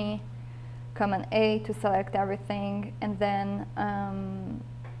money, Command A to select everything, and then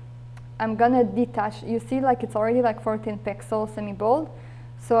I'm gonna detach. You see, like it's already like 14 pixels semi-bold.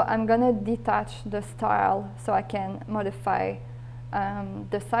 So I'm gonna detach the style so I can modify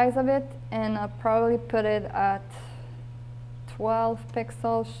the size of it, and I'll probably put it at 12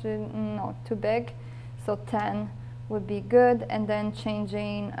 pixels, no, too big, so 10 would be good, and then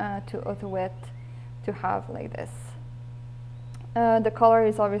changing to auto width to have like this. The color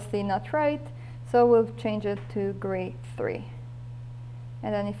is obviously not right, so we'll change it to grade 3.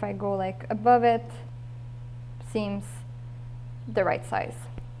 And then if I go like above it, seems the right size.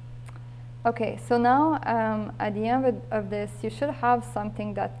 Okay, so now at the end of this, you should have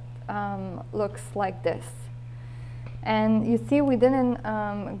something that looks like this. And you see we didn't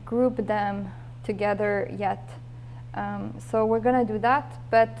group them together yet. So we're gonna do that,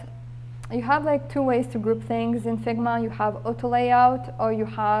 but you have like 2 ways to group things in Figma. You have auto layout or you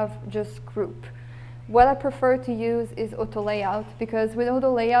have just group. What I prefer to use is auto layout, because with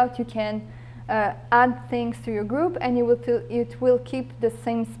auto layout you can add things to your group, and it will keep the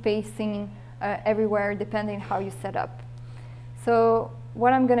same spacing everywhere depending how you set up. So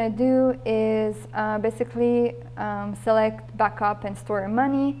what I'm gonna do is basically select backup and store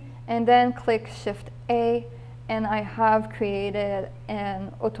money, and then click Shift A, and I have created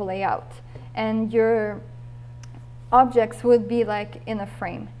an auto layout. And your objects would be like in a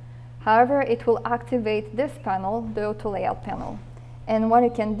frame. However, it will activate this panel, the auto layout panel. And what you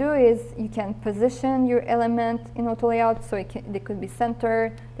can do is you can position your element in auto layout, so they could be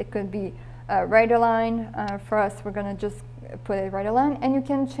centered, they could be right align. For us, we're gonna just put it right align, and you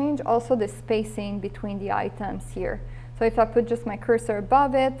can change also the spacing between the items here. So if I put just my cursor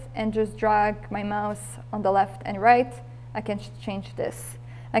above it and just drag my mouse on the left and right, I can change this.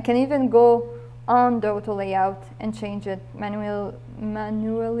 I can even go on the auto layout and change it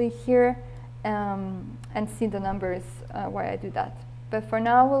manually here and see the numbers while I do that. But for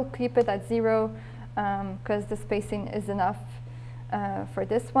now, we'll keep it at 0 because the spacing is enough for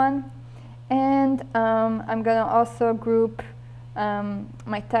this one. And I'm going to also group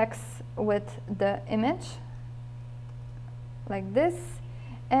my text with the image like this.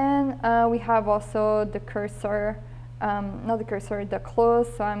 And we have also the cursor, not the cursor, the close.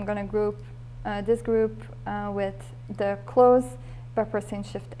 So I'm going to group this group with the close by pressing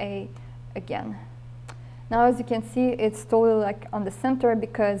Shift A again. Now, as you can see, it's totally like on the center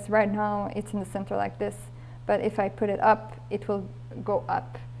because right now it's in the center like this. But if I put it up, it will go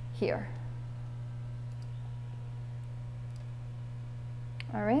up here.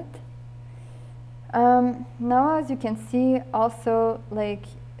 All right. Now, as you can see, also like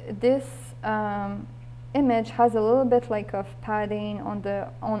this image has a little bit like of padding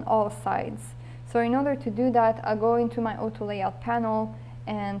on all sides. So in order to do that, I'll go into my auto layout panel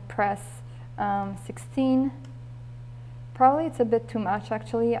and press 16. Probably it's a bit too much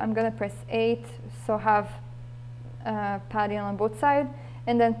actually. I'm gonna press 8, so have padding on both sides,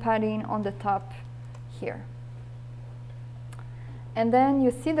 and then padding on the top here. And then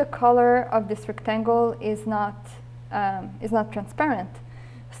you see the color of this rectangle is not transparent.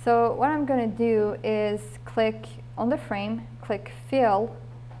 So what I'm going to do is click on the frame, click Fill,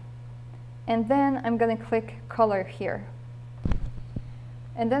 and then I'm going to click Color here.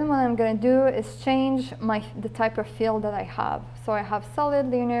 And then what I'm going to do is change the type of fill that I have. So I have solid,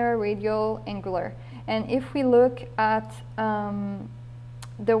 linear, radial, angular. And if we look at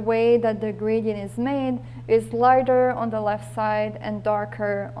the way that the gradient is made, is lighter on the left side and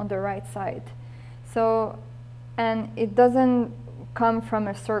darker on the right side. So, and it doesn't come from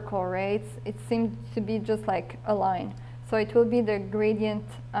a circle, right? It seems to be just like a line. So it will be the gradient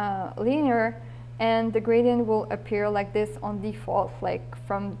linear, and the gradient will appear like this on default, like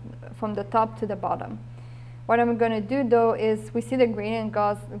from the top to the bottom. What I'm going to do though is we see the gradient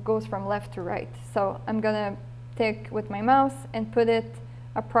goes from left to right. So I'm going to take with my mouse and put it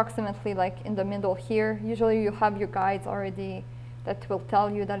approximately like in the middle here. Usually you have your guides already that will tell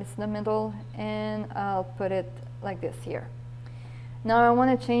you that it's in the middle, and I'll put it like this here. Now I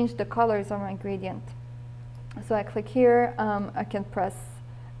want to change the colors of my gradient. So I click here, I can press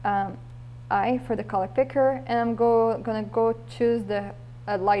I for the color picker, and I'm gonna go choose the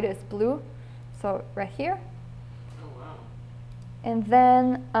lightest blue, so right here. Oh wow. And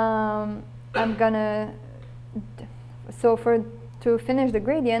then I'm gonna, to finish the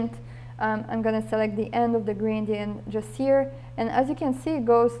gradient, I'm going to select the end of the gradient just here. And as you can see, it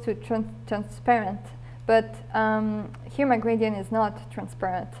goes to transparent. But here my gradient is not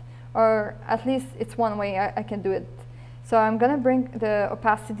transparent. Or at least it's one way I can do it. So I'm going to bring the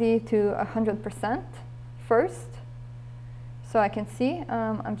opacity to 100% first. So I can see.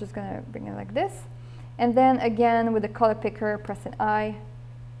 I'm just going to bring it like this. And then again, with the color picker, pressing I,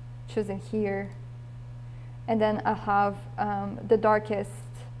 choosing here. And then I have the darkest,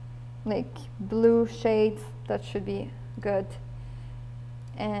 like blue shades. That should be good.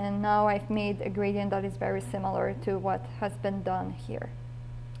 And now I've made a gradient that is very similar to what has been done here.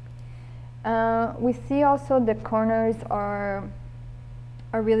 We see also the corners are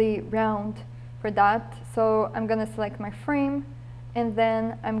really round for that. So I'm gonna select my frame, and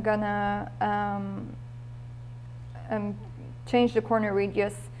then I'm gonna change the corner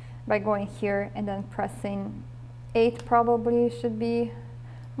radius by going here and then pressing 8 probably should be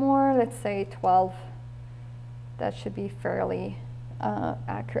more, let's say 12. That should be fairly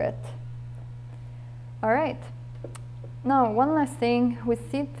accurate. All right. Now, one last thing, we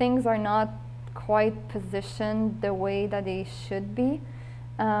see things are not quite positioned the way that they should be.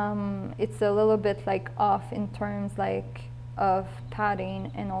 It's a little bit like off in terms like of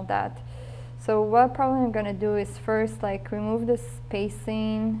padding and all that. So what probably I'm gonna do is first like remove the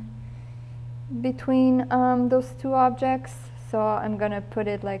spacing between those two objects. So I'm gonna put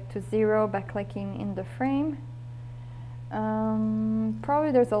it like to 0 by clicking in the frame.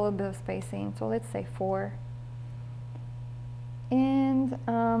 Probably there's a little bit of spacing, so let's say 4. And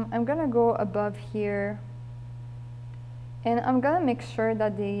I'm gonna go above here, and I'm gonna make sure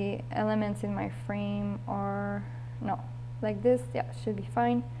that the elements in my frame are, no, like this, yeah, should be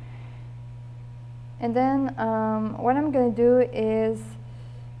fine. And then what I'm gonna do is,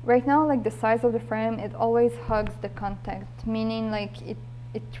 right now, like the size of the frame, it always hugs the contact, meaning like it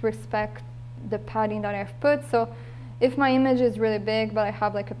respects the padding that I've put. So if my image is really big, but I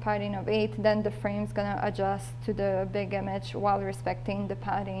have like a padding of 8, then the frame's gonna adjust to the big image while respecting the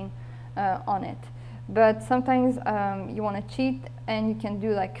padding on it. But sometimes you wanna cheat, and you can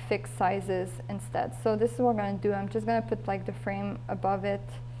do like fixed sizes instead. So this is what I'm gonna do. I'm just gonna put like the frame above it,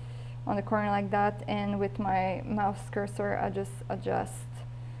 on the corner like that, and with my mouse cursor I just adjust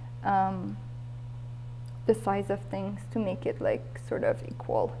the size of things to make it like sort of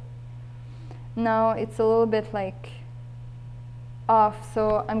equal. Now it's a little bit like off,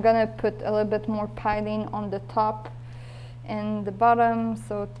 so I'm gonna put a little bit more padding on the top and the bottom,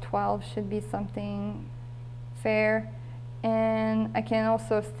 so 12 should be something fair, and I can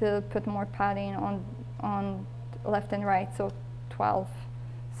also still put more padding on left and right, so 12,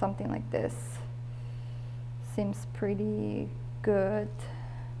 something like this seems pretty good.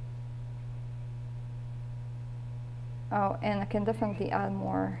 Oh, and I can definitely add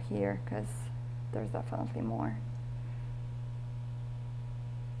more here because there's definitely more.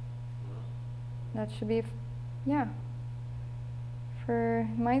 That should be, yeah.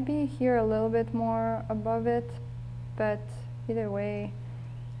 Might be here a little bit more above it, but either way,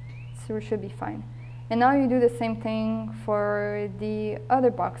 it should be fine. And now you do the same thing for the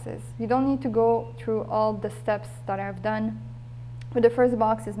other boxes. You don't need to go through all the steps that I've done. But the first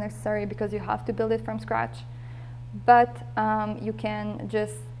box is necessary because you have to build it from scratch. But you can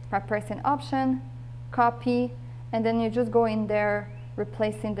just by pressing Option, copy, and then you just go in there,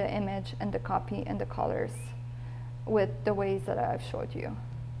 replacing the image and the copy and the colors with the ways that I've showed you.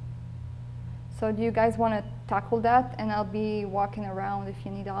 So do you guys want to tackle that? And I'll be walking around if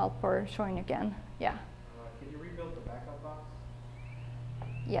you need help or showing again. Yeah. Can you rebuild the backup box?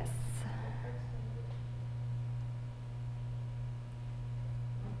 Yes.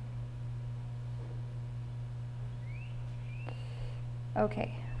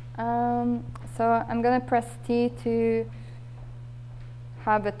 Okay. So I'm going to press T to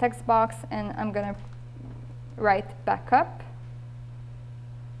have a text box, and I'm going to write backup.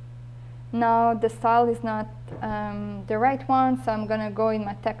 Now the style is not the right one, so I'm going to go in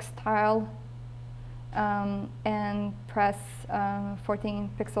my text style and press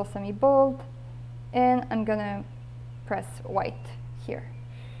 14 pixel semi-bold, and I'm going to press white here.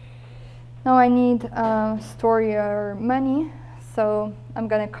 Now I need store your money, so I'm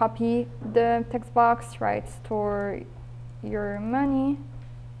going to copy the text box, write store your money.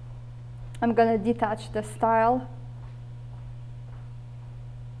 I'm going to detach the style,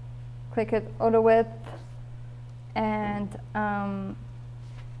 click it auto width, and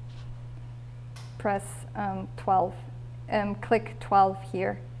press 12, click 12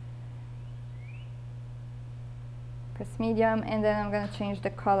 here. Press medium, and then I'm going to change the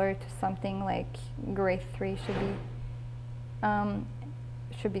color to something like gray 3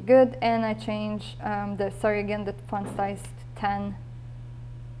 should be good, and I change the font size to 10,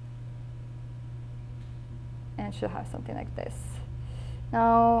 and should have something like this.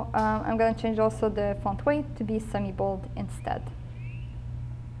 Now I'm going to change also the font weight to be semi-bold instead.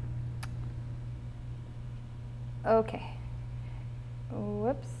 Okay.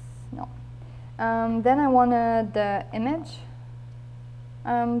 Whoops, no. Then I wanted the image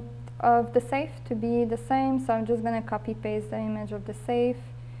of the safe to be the same, so I'm just going to copy paste the image of the safe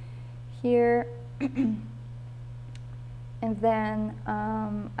here. And then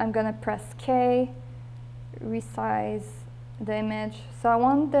I'm going to press K, resize the image. So I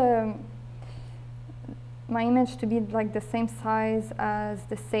want my image to be like the same size as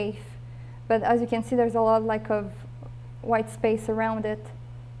the safe, but as you can see, there's a lot of white space around it.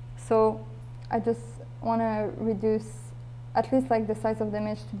 So I just want to reduce at least like the size of the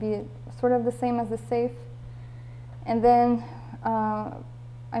image to be sort of the same as the safe. And then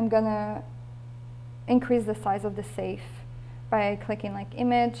I'm gonna increase the size of the safe by clicking like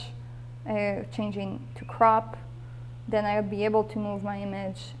image, changing to crop. Then I'll be able to move my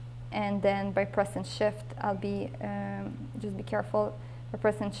image, and then by pressing shift, I'll be, just be careful, by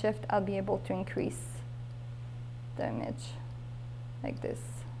pressing shift, I'll be able to increase the image like this.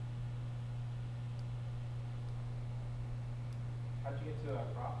 How'd you get to a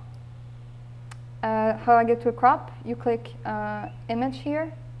crop? How I get to a crop, you click image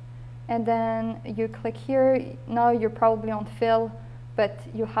here, and then you click here. Now you're probably on fill, but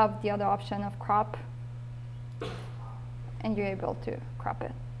you have the other option of crop, and you're able to crop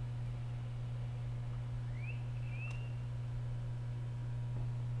it.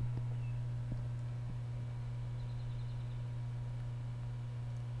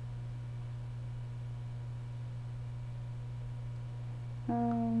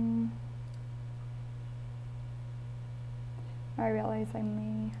 I realize I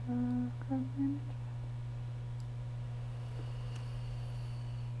may crop image.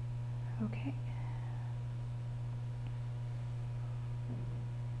 Okay.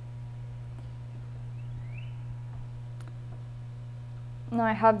 Now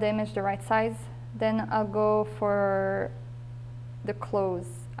I have the image the right size. Then I'll go for the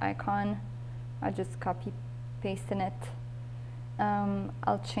close icon. I just copy paste in it.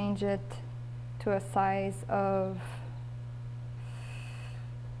 I'll change it to a size of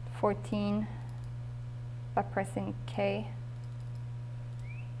 14 by pressing K.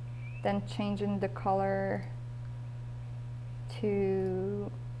 Then changing the color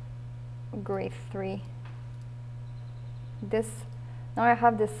to gray 3. Now I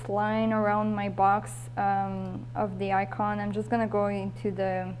have this line around my box of the icon. I'm just gonna go into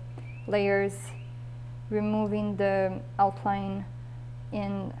the layers, removing the outline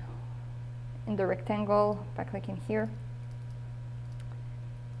in the rectangle by clicking here.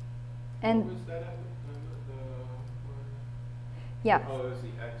 And what was that at? Yeah. Oh, it was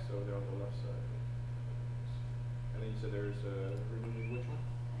the X over there on the left side. And then you said there's removing which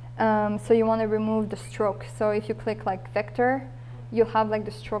one? So you want to remove the stroke. So if you click like vector, you have like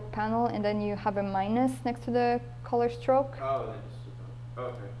the stroke panel, and then you have a minus next to the color stroke. Oh, then just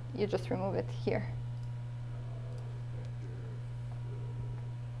okay. You just remove it here.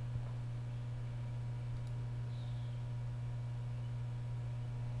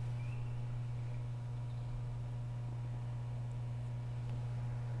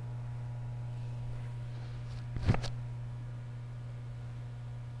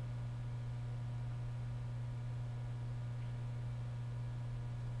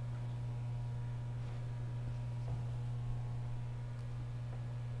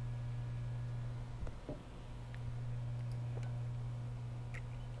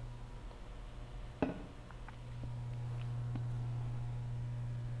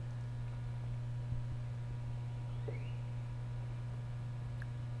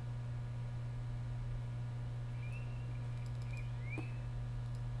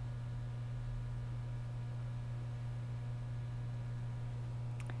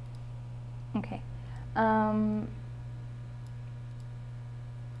 Okay.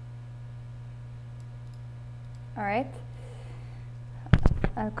 All right.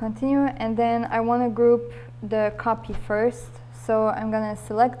 I'll continue, and then I want to group the copy first. So I'm going to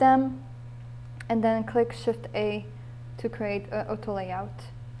select them, and then click Shift A to create an auto layout.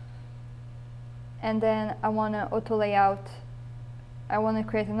 And then I want to auto layout. I want to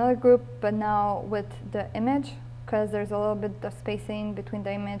create another group, but now with the image, because there's a little bit of spacing between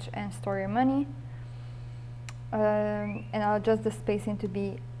the image and Store Your Money. And I'll adjust the spacing to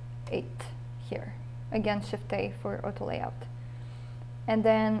be 8 here. Again, Shift A for auto layout. And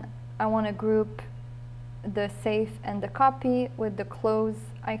then I want to group the save and the copy with the close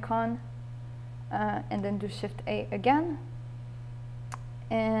icon, and then do Shift A again.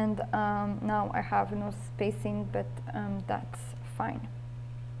 And now I have no spacing, but that's fine.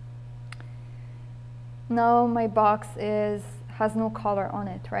 Now my box has no color on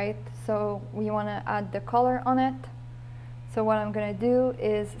it, right? So we want to add the color on it. So what I'm going to do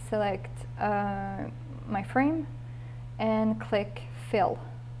is select my frame and click Fill.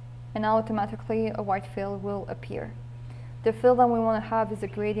 And now automatically a white fill will appear. The fill that we want to have is a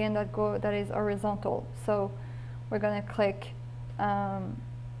gradient that is horizontal. So we're going to click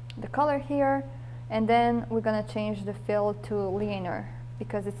the color here, and then we're going to change the fill to linear,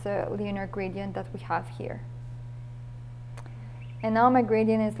 because it's a linear gradient that we have here. And now my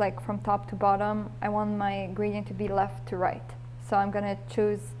gradient is like from top to bottom. I want my gradient to be left to right. So I'm going to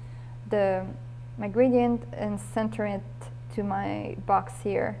choose my gradient and center it to my box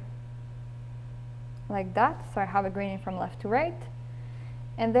here, like that. So I have a gradient from left to right.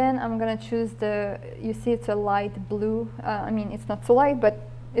 And then I'm going to choose you see it's a light blue. I mean, it's not so light, but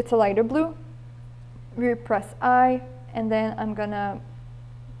it's a lighter blue. We press I, and then I'm going to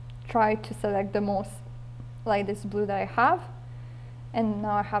try to select the most lightest blue that I have. And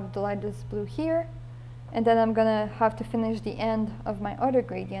now I have the lightest blue here. And then I'm going to have to finish the end of my other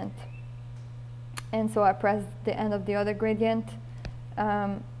gradient. And so I press the end of the other gradient,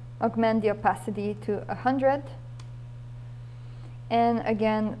 augment the opacity to 100. And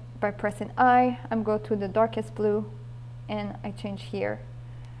again, by pressing I, I'm go to the darkest blue, and I change here.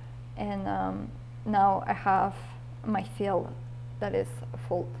 And now I have my fill that is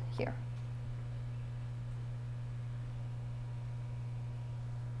full here.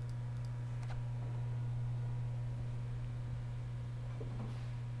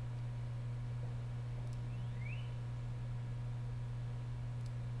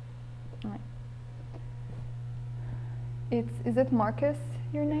 Is it Marcus,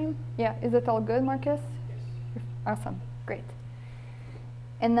 your name? Yeah, is it all good, Marcus? Yes. Awesome, great.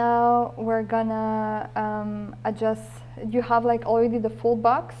 And now we're gonna adjust. You have like already the full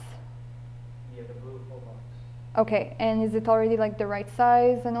box? Yeah, the blue full box. Okay, and is it already like the right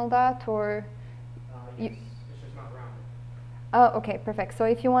size and all that, or? Yes, it's just not rounded. Oh, okay, perfect. So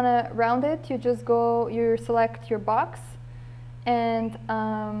if you want to round it, you select your box, and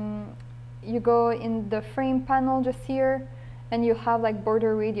you go in the frame panel just here, and you have like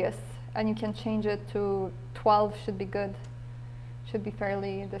border radius, and you can change it to 12. Should be good. Should be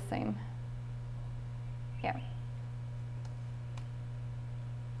fairly the same. Yeah.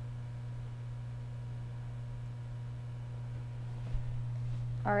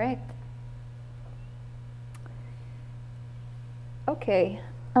 All right. Okay.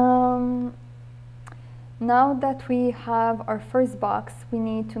 Now that we have our first box, we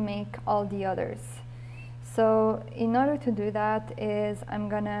need to make all the others. So in order to do that is I'm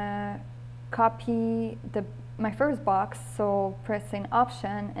gonna copy my first box, so pressing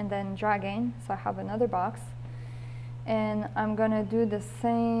Option and then dragging, so I have another box. And I'm gonna do the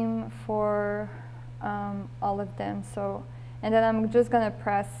same for all of them. So, and then I'm just gonna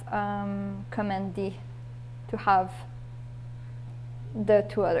press Command D to have the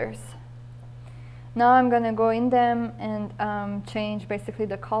two others. Now I'm gonna go in them and change basically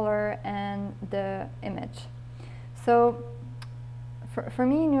the color and the image. So for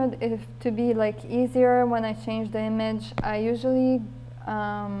me, if to be like easier when I change the image, I usually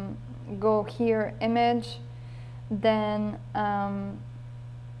go here, image, then and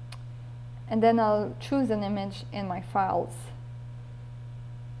then I'll choose an image in my files,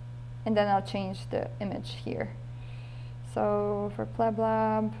 and then I'll change the image here. So for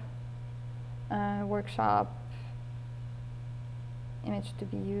PlebLab, workshop, image to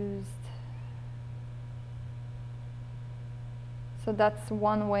be used. So that's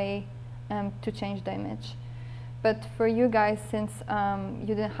one way to change the image. But for you guys, since you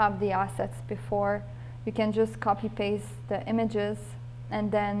didn't have the assets before, you can just copy paste the images and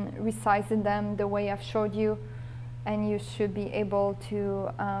then resize them the way I've showed you, and you should be able to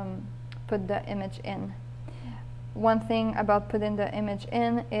put the image in. One thing about putting the image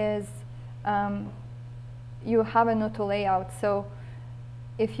in is you have an auto layout. So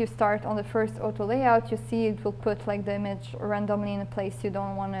if you start on the first auto layout, you see it will put like the image randomly in a place you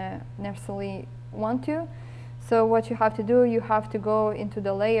don't want to necessarily want to. So what you have to do, you have to go into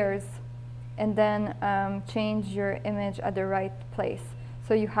the layers and then change your image at the right place.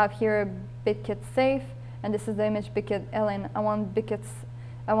 So you have here BitKit safe, and this is the image BitKit ln. I want BitKit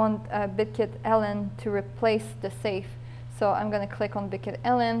ln to replace the safe. So I'm going to click on BitKit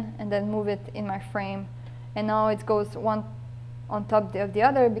ln and then move it in my frame. And now it goes one on top of the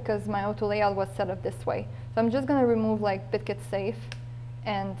other because my auto layout was set up this way. So I'm just going to remove like BitKit safe,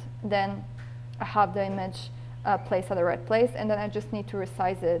 and then I have the image placed at the right place, and then I just need to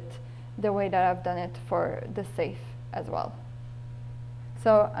resize it the way that I've done it for the safe as well.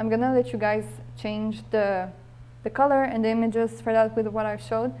 So I'm going to let you guys change the color and the images for that with what I've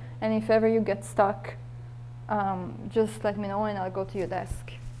showed, and if ever you get stuck, just let me know and I'll go to your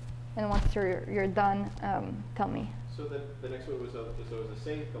desk. And once you're done, tell me. So the next one was a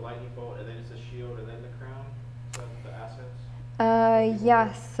safe, the lightning bolt, and then it's a shield, and then the crown. Is that the assets?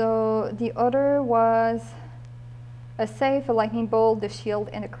 Yeah. So the order was a safe, a lightning bolt, the shield,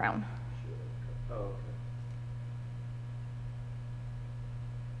 and a crown. Oh, okay.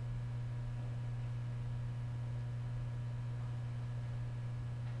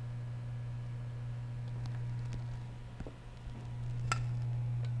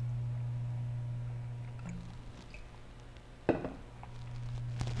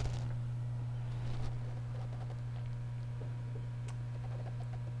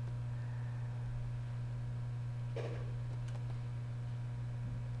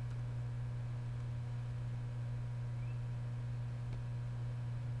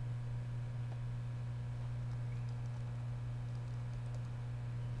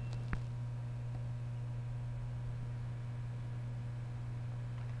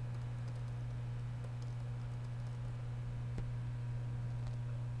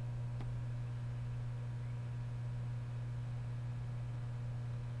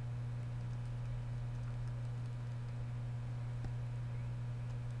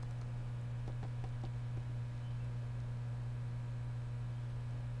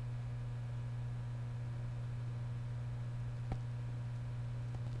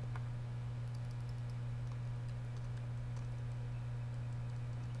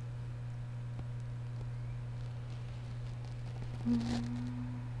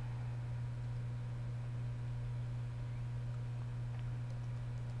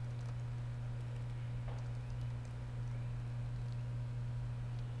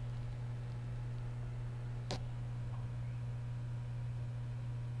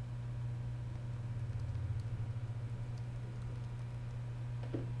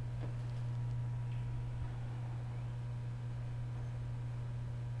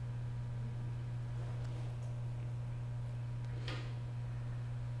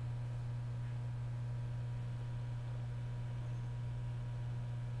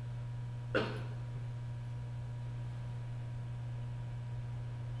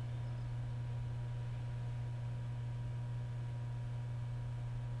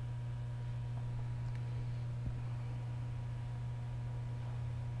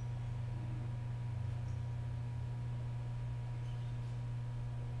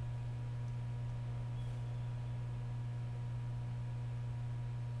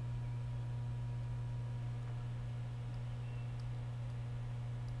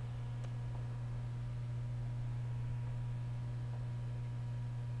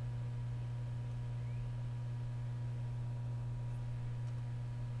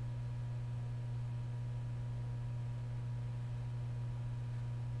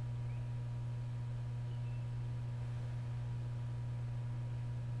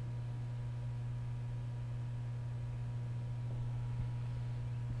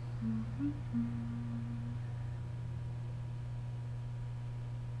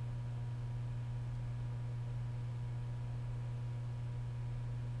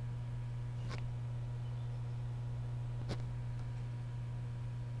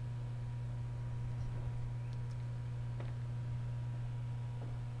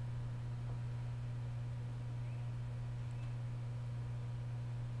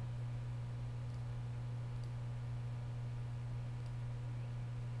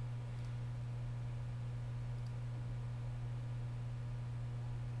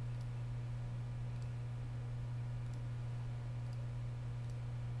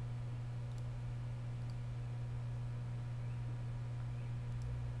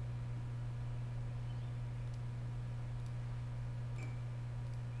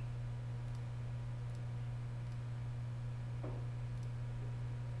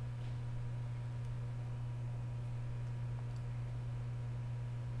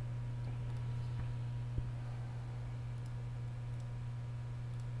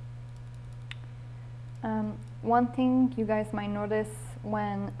 One thing you guys might notice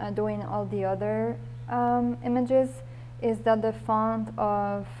when doing all the other images is that the font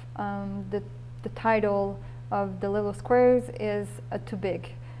of the title of the little squares is too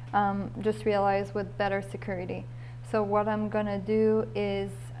big. Just realize with better security. So what I'm gonna do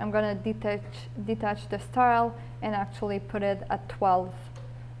is I'm gonna detach the style and actually put it at 12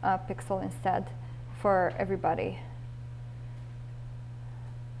 pixel instead for everybody.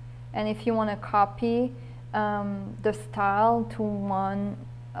 And if you want to copy the style to one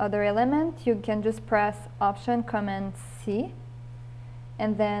other element, you can just press Option Command C,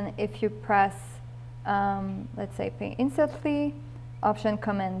 and then if you press, let's say, Paint Instantly, Option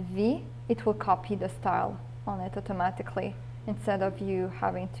Command V, it will copy the style on it automatically instead of you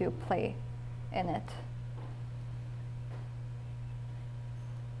having to play in it.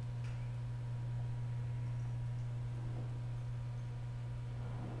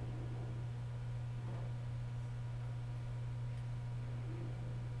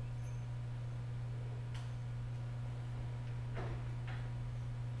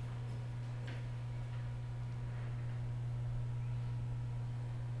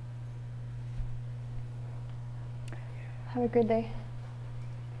 Have a good day.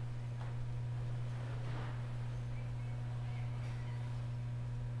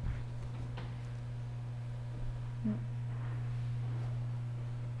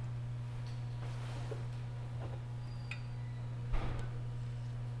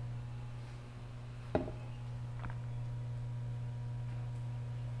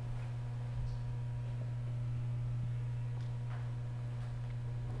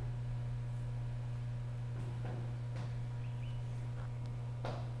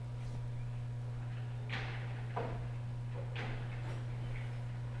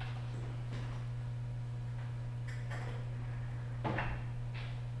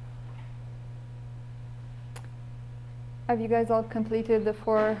 Have you guys all completed the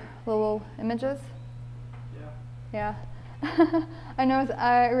 4 little images? Yeah. Yeah.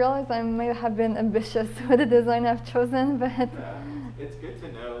 I realized I may have been ambitious with the design I've chosen, but It's good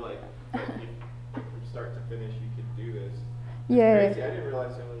to know, like from start to finish, you could do this. It's yeah. crazy. I didn't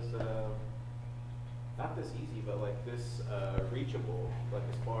realize it was not this easy, but like this reachable. Like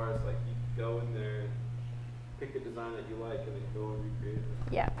as far as like you go in there, pick a design that you like, and then go and recreate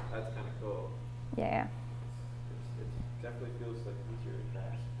it. Yeah. That's kind of cool. Yeah. It definitely feels like easier and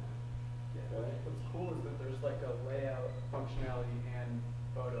fast. Yeah. Right? What's cool is that there's like a layout functionality and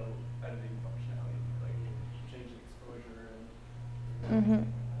photo editing functionality, like changing exposure and Mhm. right?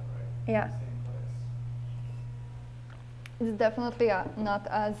 Yeah. Same place. It's definitely not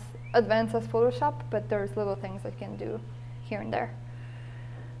as advanced as Photoshop, but there's little things that you can do here and there.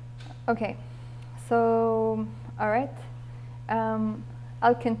 Okay, so all right.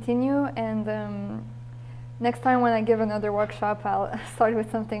 I'll continue, and next time when I give another workshop, I'll start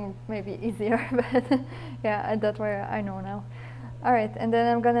with something maybe easier. But yeah, that's where I know now. All right, and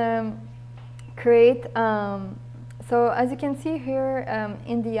then I'm gonna create. So as you can see here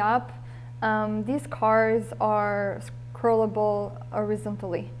in the app, these cars are scrollable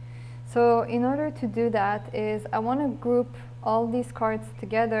horizontally. So in order to do that is I want to group all these cards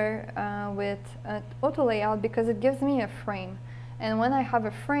together with an auto layout because it gives me a frame. And when I have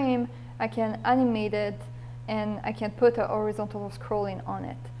a frame, I can animate it and I can put a horizontal scrolling on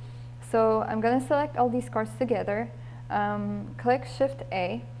it. So I'm going to select all these cards together, click Shift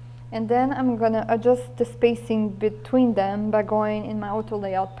A, and then I'm going to adjust the spacing between them by going in my auto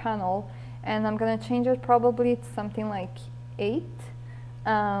layout panel, and I'm going to change it probably to something like 8.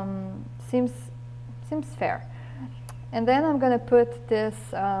 Seems fair. And then I'm going to put this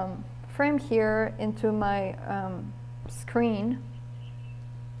frame here into my screen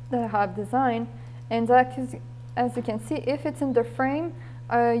that I have designed, and that is, as you can see, if it's in the frame,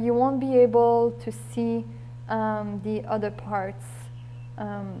 you won't be able to see the other parts.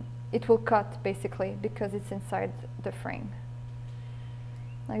 It will cut basically because it's inside the frame.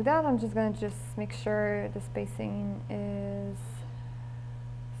 Like that. I'm just going to make sure the spacing is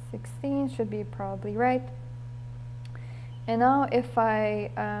 16, should be probably right. And now if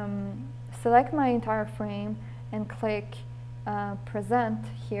I select my entire frame and click present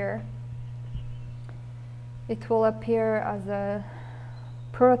here, it will appear as a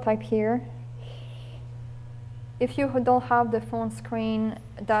prototype here. If you don't have the phone screen,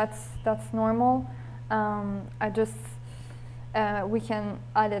 that's normal. We can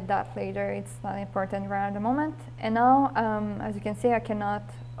edit that later. It's not important right at the moment. And now, as you can see, I cannot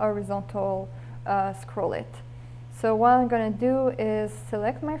horizontal scroll it. So what I'm going to do is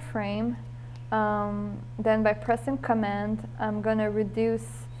select my frame. Then by pressing Command, I'm going to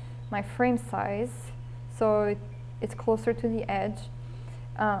reduce my frame size so it's closer to the edge.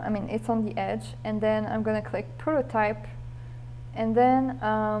 It's on the edge. And then I'm going to click Prototype. And then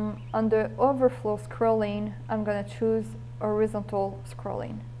on the overflow scrolling, I'm going to choose horizontal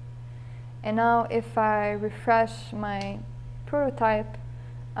scrolling. And now if I refresh my prototype,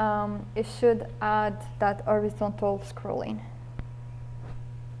 it should add that horizontal scrolling.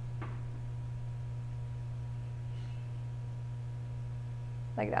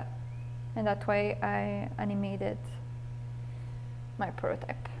 Like that. And that way I animated my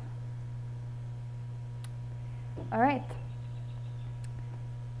prototype. All right.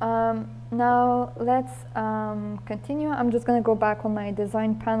 Now let's continue. I'm just going to go back on my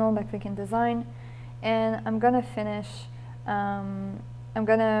design panel by clicking design, and I'm going to finish. I'm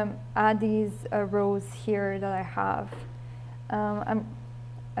going to add these rows here that I have.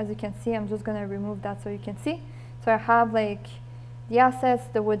 As you can see, I'm just going to remove that so you can see. So I have like the assets,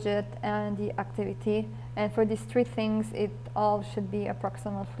 the widget, and the activity. And for these 3 things, it all should be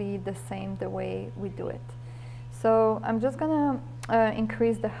approximately the same the way we do it. So I'm just going to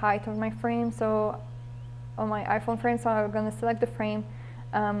increase the height of my frame. So on my iPhone frame, so I'm going to select the frame,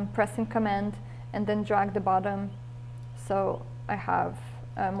 pressing Command, and then drag the bottom so I have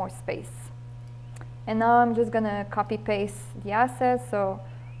more space. And now I'm just going to copy paste the assets. So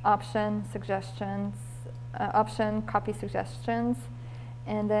Option, Suggestions, Option, Copy Suggestions,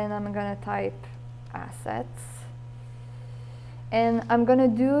 and then I'm going to type assets. And I'm going to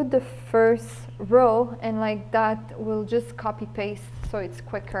do the first row, and like that we'll just copy paste so it's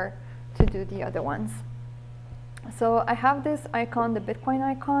quicker to do the other ones. So I have this icon, the Bitcoin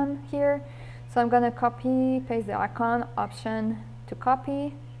icon here. So I'm going to copy paste the icon, Option to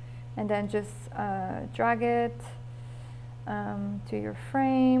copy, and then just drag it to your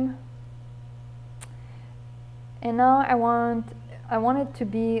frame. And now I want it to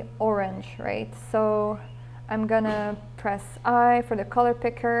be orange, right? So I'm gonna press I for the color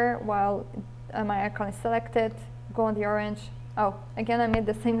picker while my icon is selected, go on the orange. Oh, again, I made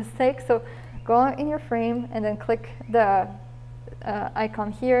the same mistake. So go in your frame and then click the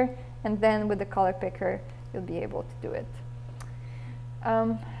icon here, and then with the color picker, you'll be able to do it.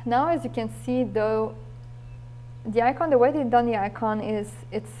 Now, as you can see, though, the icon, the way they've done the icon is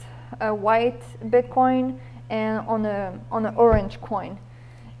it's a white Bitcoin and on an orange coin,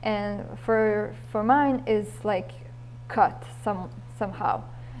 and for mine is like cut somehow.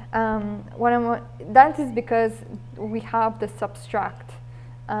 That is because we have the subtract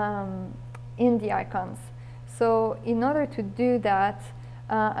in the icons. So in order to do that,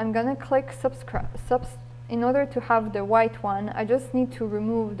 I'm gonna click in order to have the white one, I just need to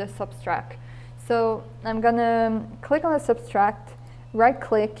remove the subtract. So I'm gonna click on the subtract, right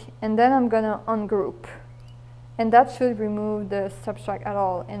click, and then I'm gonna ungroup. And that should remove the subtract at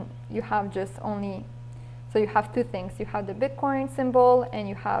all, and you have just only, so you have two things. You have the Bitcoin symbol and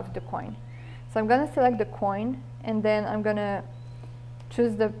you have the coin. So I'm gonna select the coin, and then I'm gonna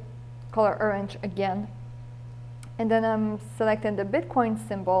choose the color orange again. And then I'm selecting the Bitcoin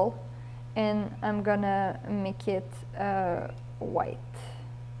symbol, and I'm gonna make it white.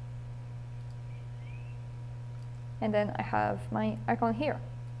 And then I have my icon here.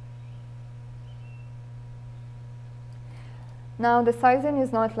 Now the sizing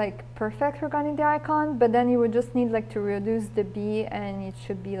is not like perfect regarding the icon, but then you would just need like to reduce the B, and it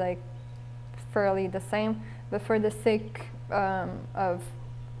should be like fairly the same. But for the sake of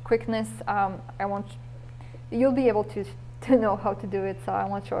quickness, you'll be able to know how to do it, so I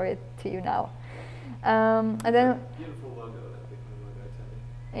won't show it to you now. And then beautiful logo, that Bitcoin logo, I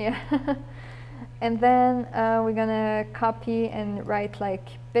tell you. yeah. And then we're gonna copy and write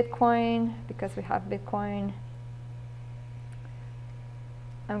like Bitcoin, because we have Bitcoin.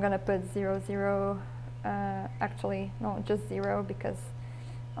 I'm gonna put 0, 0, actually, no, just 0, because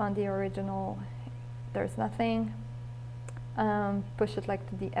on the original there's nothing. Push it like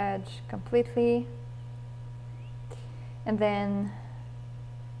to the edge completely. And then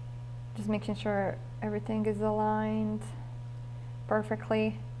just making sure everything is aligned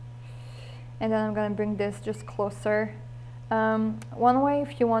perfectly. And then I'm gonna bring this just closer. One way,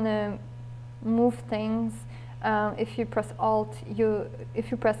 if you wanna move things, if you press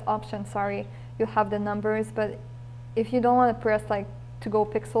Option, sorry, you have the numbers. But if you don't want to press like to go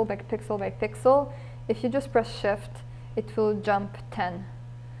pixel by pixel by pixel, if you just press Shift, it will jump 10.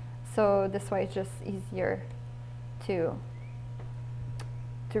 So this way it's just easier to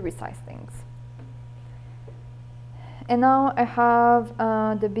resize things. And now I have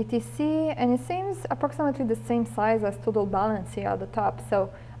the BTC, and it seems approximately the same size as total balance here at the top. So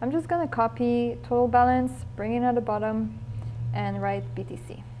I'm just gonna copy total balance, bring it at the bottom, and write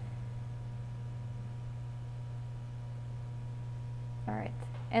BTC. All right,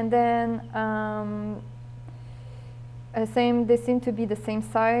 and then they seem to be the same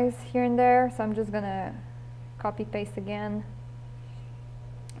size here and there, so I'm just gonna copy paste again,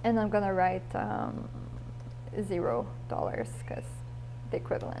 and I'm gonna write $0 because the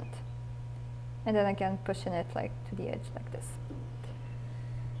equivalent, and then again pushing it like to the edge like this,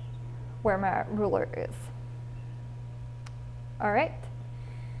 where my ruler is. All right.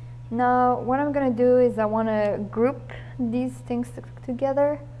 Now what I'm gonna do is I want to group these things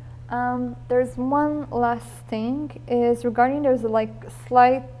together. There's one last thing is regarding there's like a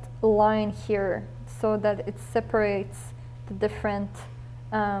slight line here so that it separates the different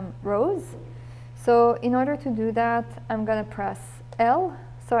rows. So in order to do that, I'm gonna press L,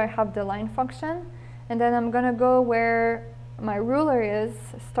 so I have the line function, and then I'm gonna go where my ruler is,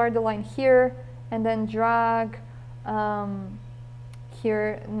 start the line here, and then drag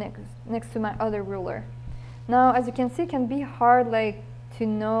here next to my other ruler. Now, as you can see, it can be hard like to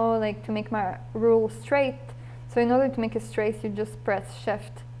know, like to make my rule straight. So in order to make it straight, you just press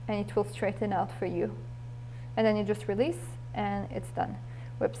Shift and it will straighten out for you. And then you just release and it's done.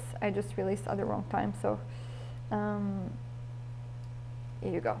 Whoops, I just released at the wrong time, so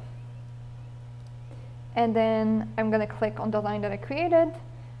here you go. And then I'm gonna click on the line that I created,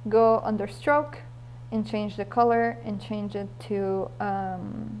 go under stroke, and change the color and change it to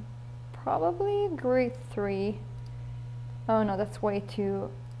probably gray 3. Oh no, that's way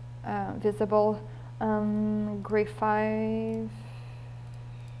too visible. Gray 5.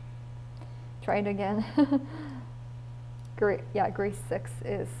 Try it again. Gray 6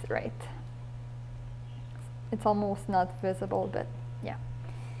 is right. It's almost not visible, but yeah.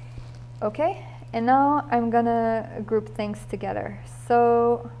 Okay, and now I'm gonna group things together.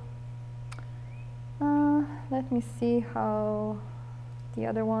 So let me see how the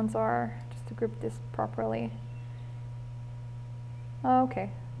other ones are, just to group this properly. Okay,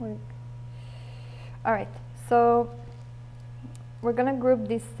 all right, so we're gonna group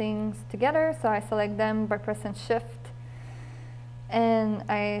these things together. So I select them by pressing Shift, and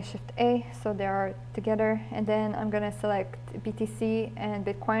I Shift A, so they are together. And then I'm gonna select BTC and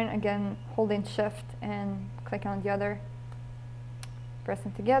Bitcoin, again holding Shift and click on the other,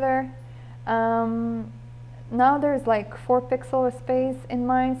 pressing together. Now there's like 4 pixel of space in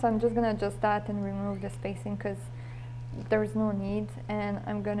mine, so I'm just gonna adjust that and remove the spacing because there's no need. And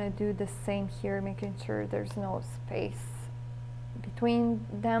I'm gonna do the same here, making sure there's no space between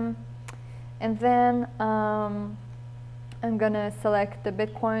them. And then I'm gonna select the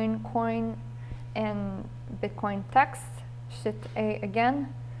Bitcoin coin and Bitcoin text, Shift A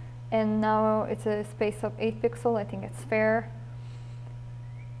again, and now it's a space of 8 pixels. I think it's fair.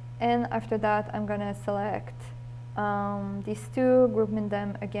 And after that, I'm gonna select these two, grouping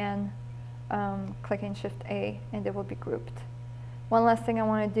them again, clicking Shift A, and they will be grouped. One last thing I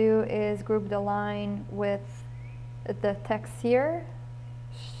want to do is group the line with the text here,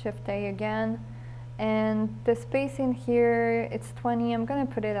 Shift A again, and the spacing here, it's 20, I'm going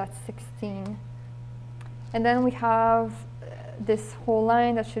to put it at 16. And then we have this whole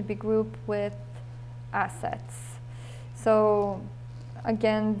line that should be grouped with assets. So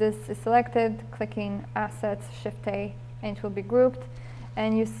again, this is selected, clicking assets, Shift A, and it will be grouped.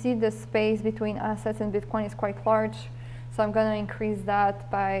 And you see the space between assets and Bitcoin is quite large. So I'm going to increase that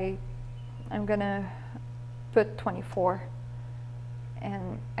by, I'm going to put 24.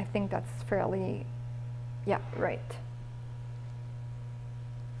 And I think that's fairly, yeah, right.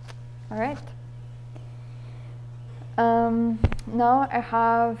 All right. Now I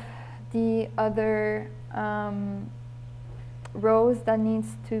have the other rows that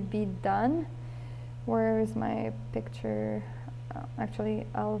needs to be done. Where is my picture? Actually,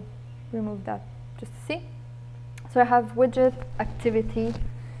 I'll remove that just to see. So I have widget activity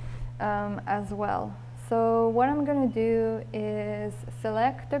as well. So what I'm going to do is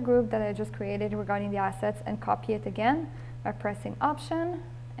select the group that I just created regarding the assets and copy it again by pressing Option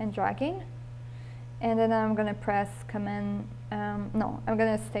and dragging. And then I'm going to press Command, no, I'm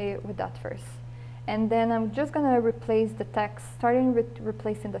going to stay with that first. And then I'm just going to replace the text, starting with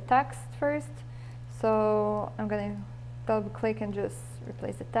replacing the text first. So I'm going to double click and just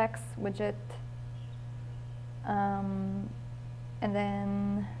replace the text widget. And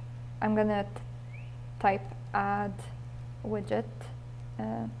then I'm going to type add widget.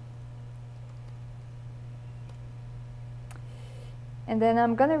 And then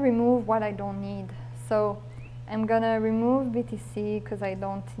I'm going to remove what I don't need. So I'm going to remove BTC because I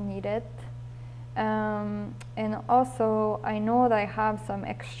don't need it. And also, I know that I have some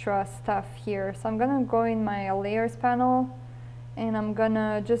extra stuff here. So I'm going to go in my layers panel, and I'm going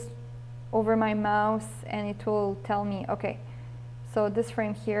to just over my mouse, and it will tell me, okay, so this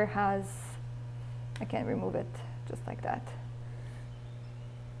frame here has, I can remove it just like that.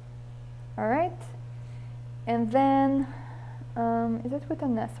 All right. And then, is it with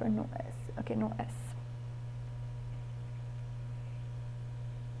an S or no S? Okay, no S.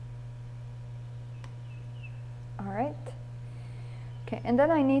 All right. Okay, and then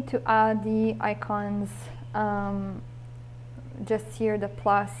I need to add the icons, just here, the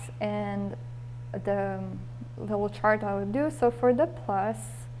plus and the little chart I will do. So for the plus,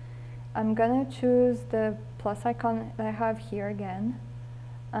 I'm gonna choose the plus icon that I have here again.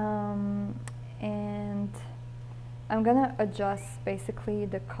 And I'm gonna adjust basically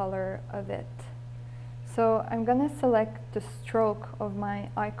the color of it. So I'm gonna select the stroke of my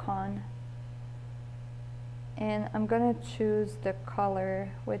icon, and I'm gonna choose the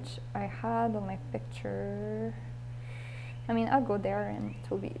color which I had on my picture. I mean, I'll go there and it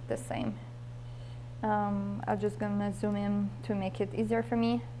will be the same. I'm just gonna zoom in to make it easier for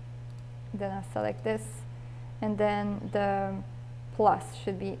me. Then I'll select this, and then the plus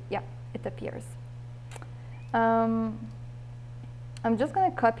should be, yeah, it appears. I'm just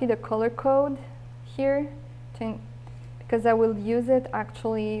gonna copy the color code here because I will use it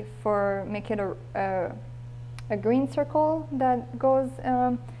actually for making a green circle that goes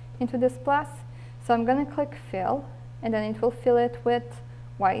into this plus. So I'm gonna click fill, and then it will fill it with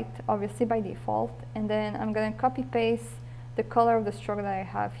white, obviously by default. And then I'm gonna copy paste the color of the stroke that I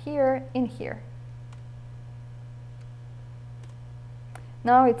have here in here.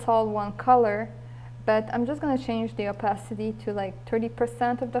 Now it's all one color, but I'm just gonna change the opacity to like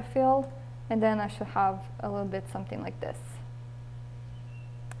 30% of the fill, and then I should have a little bit something like this.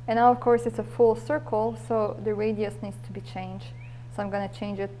 And now, of course, it's a full circle, so the radius needs to be changed. So I'm going to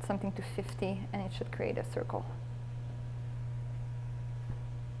change it something to 50, and it should create a circle.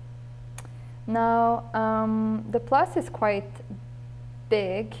 Now, the plus is quite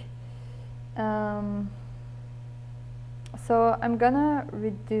big. So I'm going to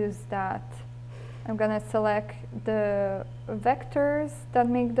reduce that. I'm going to select the vectors that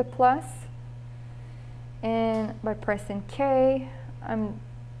make the plus. And by pressing K,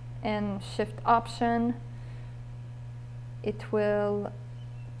 and Shift Option, it will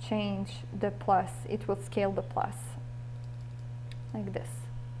change the plus. It will scale the plus like this.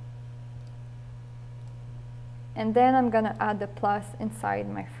 And then I'm going to add the plus inside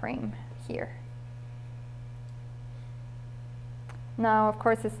my frame here. Now, of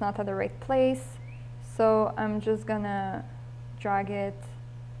course, it's not at the right place, so I'm just going to drag it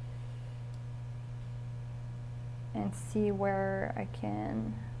and see where I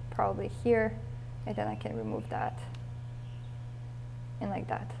can, probably here, and then I can remove that, and like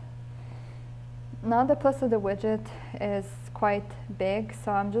that. now the plus of the widget is quite big,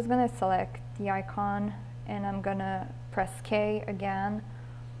 so I'm just gonna select the icon and I'm gonna press K again,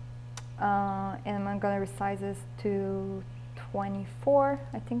 and I'm gonna resize this to 24.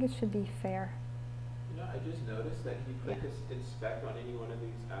 I think it should be fair. You know, I just noticed that if you click inspect on any one of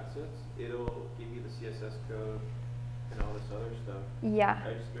these assets, it'll give you the CSS code and all this other stuff. Yeah.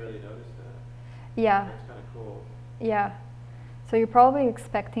 I just barely noticed that. Yeah. That's kind of cool. Yeah. So you're probably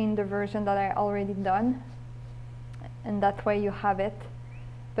expecting the version that I already done, and that way you have it.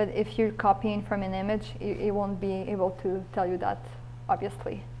 But if you're copying from an image, it won't be able to tell you that,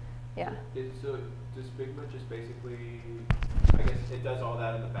 obviously. Yeah. So does Figma just basically, I guess it does all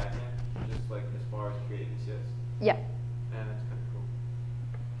that in the back end, just like as far as creating CSS? Yeah. And that's kind of cool.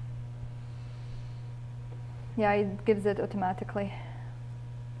 Yeah, it gives it automatically.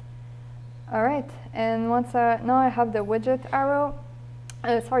 All right, and once now I have the widget arrow,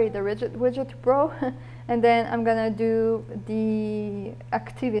 sorry, the widget row, and then I'm gonna do the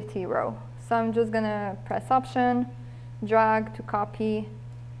activity row. So I'm just gonna press Option, drag to copy,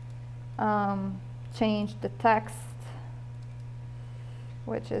 change the text,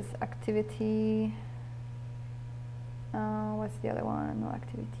 which is activity. What's the other one? No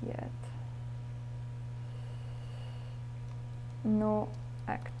activity yet. No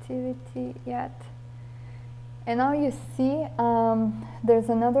activity yet. And now you see there's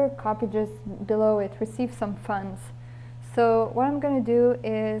another copy just below it, receive some funds. So what I'm going to do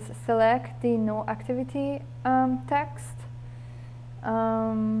is select the no activity text,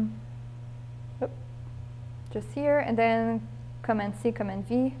 just here, and then Command C, Command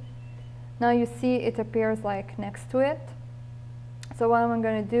V. Now you see it appears like next to it. So what I'm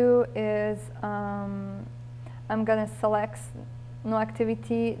going to do is I'm going to select no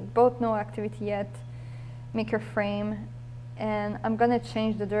activity, both no activity yet, make a frame, and I'm going to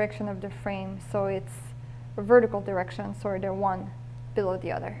change the direction of the frame so it's a vertical direction, so they're one below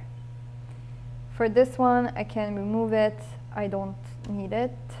the other. For this one, I can remove it. I don't need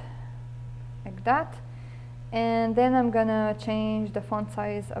it, like that. And then I'm going to change the font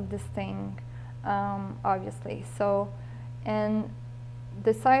size of this thing, obviously. So, and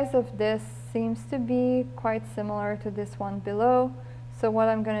the size of this seems to be quite similar to this one below. So what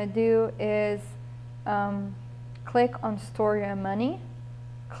I'm going to do is click on Store Your Money,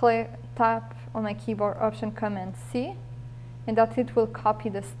 tap on my keyboard Option Command C, and that it will copy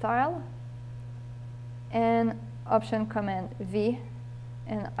the style, and Option Command V,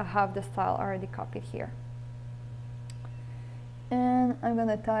 and I have the style already copied here. And I'm going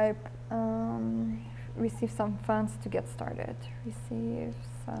to type receive some funds to get started. Receive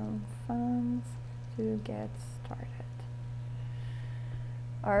some funds to get started.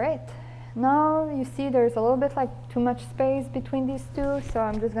 All right. Now you see there's a little bit like too much space between these two, so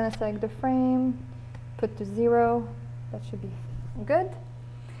I'm just going to select the frame, put to 0. That should be good.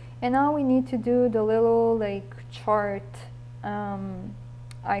 And now we need to do the little like chart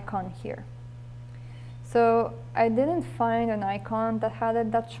icon here. So I didn't find an icon that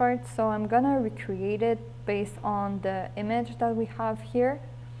had that chart, so I'm gonna recreate it based on the image that we have here.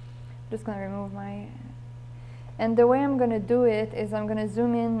 I'm just gonna remove my, and the way I'm gonna do it is I'm gonna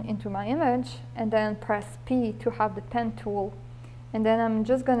zoom in into my image and then press P to have the pen tool, and then I'm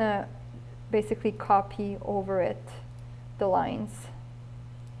just gonna basically copy over it the lines.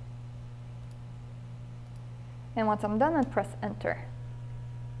 And once I'm done, I press Enter.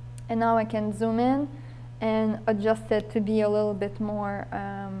 And now I can zoom in and adjust it to be a little bit more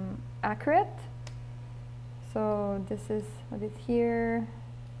accurate. So this is a bit here,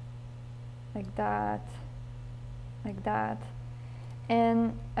 like that, like that.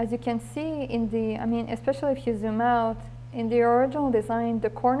 And as you can see in the, I mean, especially if you zoom out, in the original design, the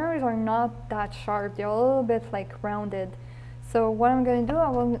corners are not that sharp. They're a little bit like rounded. So what I'm going to do,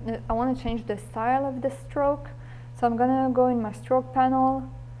 I want to change the style of the stroke. So I'm going to go in my stroke panel,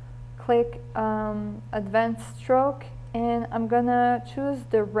 click Advanced Stroke, and I'm going to choose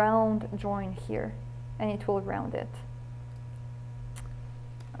the round join here, and it will round it.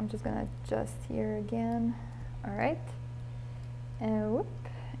 I'm just going to adjust here again. All right. And whoop.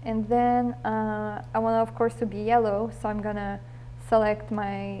 And then I want to, of course, to be yellow, so I'm going to select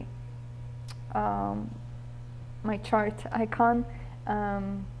my my chart icon,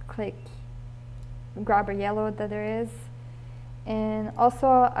 click grab a yellow that there is, and also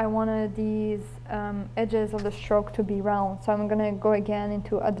I wanted these edges of the stroke to be round, so I'm going to go again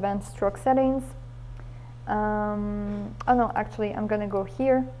into Advanced Stroke Settings. Oh no, actually I'm going to go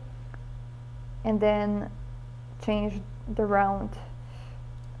here and then change the round,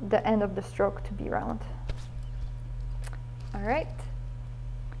 the end of the stroke to be round. All right.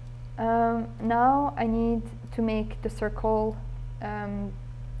 Now I need to make the circle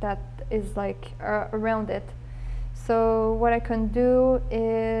that is like around it. So what I can do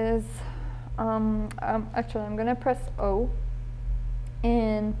is, actually I'm gonna press O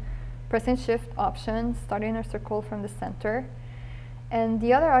and pressing Shift Option, starting a circle from the center. And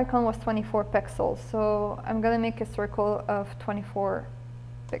the other icon was 24 pixels, so I'm gonna make a circle of 24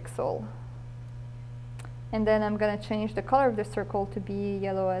 pixels. And then I'm gonna change the color of the circle to be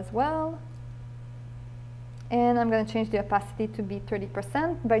yellow as well. And I'm gonna change the opacity to be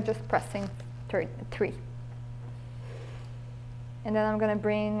 30% by just pressing 3. And then I'm gonna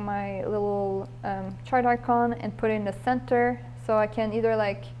bring my little chart icon and put it in the center. So I can either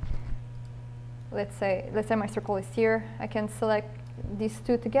like, let's say my circle is here, I can select these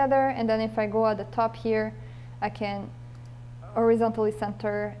two together, and then if I go at the top here, I can horizontally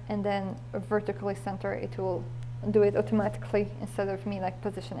center and then vertically center. It will do it automatically instead of me like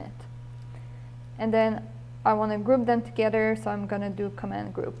position it. And then I want to group them together, so I'm gonna do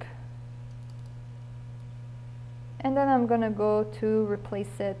Command Group. And then I'm gonna go to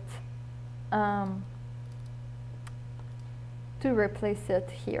replace it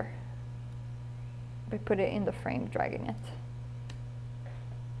here. I put it in the frame, dragging it.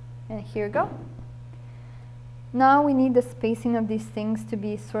 And here you go. Now we need the spacing of these things to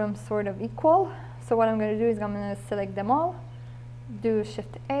be some sort of equal. So what I'm going to do is I'm going to select them all, do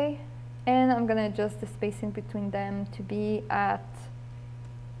Shift A, and I'm going to adjust the spacing between them to be at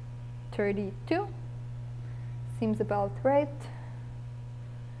 32. Seems about right.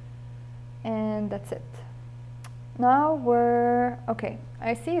 And that's it. Now we're, okay,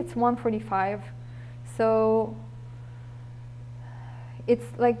 I see it's 1:45. So it's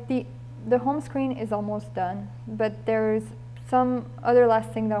like the home screen is almost done, but there's some other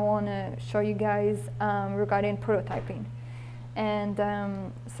last thing that I want to show you guys regarding prototyping. And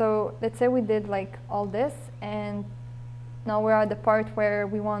so let's say we did like all this, and now we're at the part where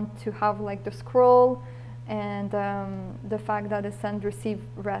we want to have like the scroll and the fact that the send receive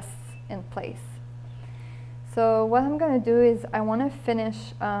rests in place. So what I'm going to do is I want to finish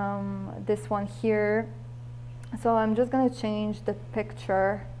this one here. So I'm just going to change the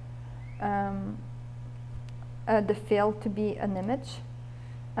picture, the fill to be an image.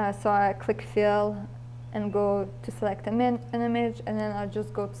 So I click fill and go to select an image, and then I'll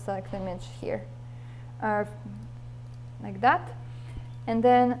just go to select image here, like that. And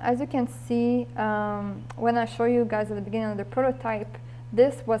then as you can see, when I show you guys at the beginning of the prototype,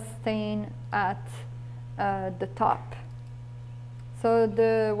 this was staying at the top. So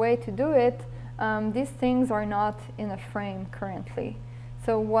the way to do it, these things are not in a frame currently.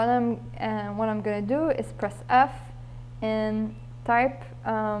 So what I'm going to do is press F and type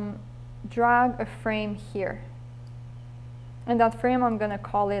drag a frame here. And that frame I'm going to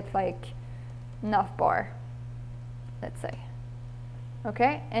call it like navbar, let's say.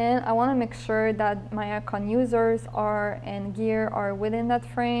 Okay, and I want to make sure that my icon users and gear are within that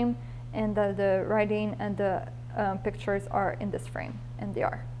frame, and that the writing and the pictures are in this frame, and they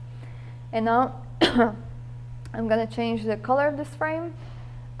are. And now I'm going to change the color of this frame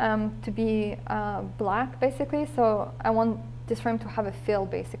to be black, basically. So I want this frame to have a fill,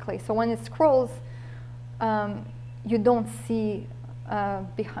 basically. So when it scrolls, you don't see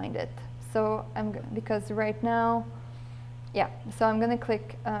behind it. So because right now, yeah, so I'm going to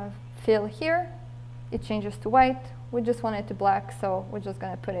click fill here. It changes to white. We just want it to black, so we're just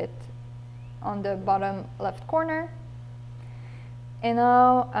going to put it on the bottom left corner. And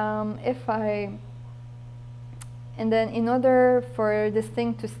now and then in order for this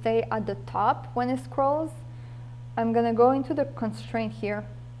thing to stay at the top when it scrolls, I'm going to go into the constraint here,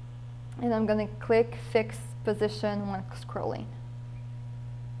 and I'm going to click fix position when scrolling.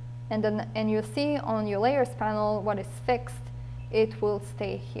 And you'll see on your layers panel what is fixed, it will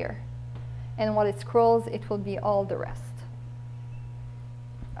stay here. And when it scrolls, it will be all the rest.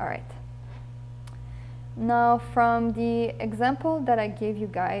 All right. Now from the example that I gave you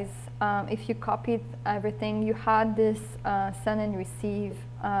guys, if you copied everything, you had this send and receive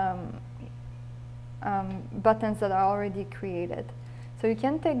buttons that are already created. So you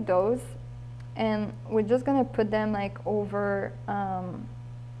can take those, and we're just going to put them like over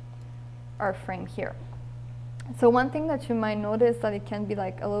our frame here. So one thing that you might notice that it can be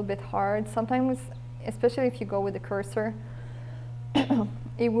like a little bit hard sometimes, especially if you go with the cursor,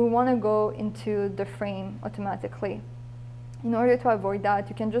 it will want to go into the frame automatically. In order to avoid that,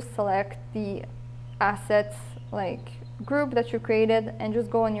 you can just select the assets like group that you created and just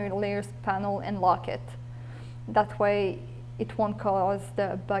go on your layers panel and lock it. That way it won't cause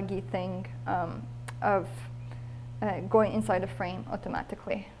the buggy thing of going inside the frame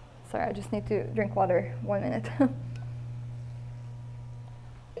automatically. Sorry, I just need to drink water. 1 minute.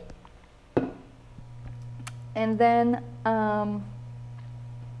 And then,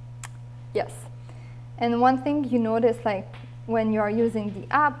 yes. And one thing you notice, like when you are using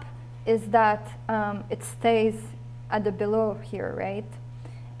the app, is that it stays at the below here, right?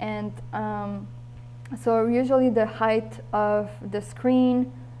 And so usually the height of the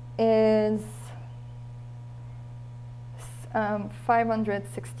screen is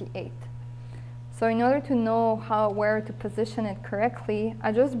 568. So in order to know where to position it correctly,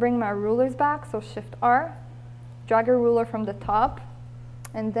 I just bring my rulers back, so Shift R, drag a ruler from the top,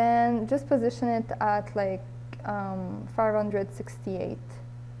 and then just position it at like 568.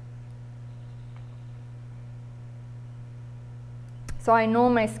 So I know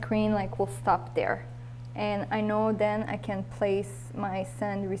my screen like will stop there, and I know then I can place my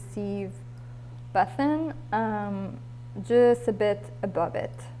send receive button just a bit above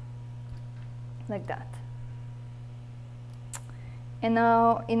it, like that. And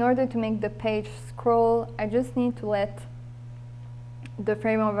now, in order to make the page scroll, I just need to let the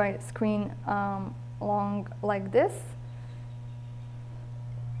frame of my screen along like this.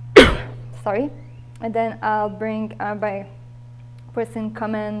 Sorry. And then I'll bring, by pressing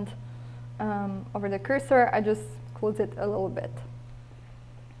Command over the cursor, I just close it a little bit.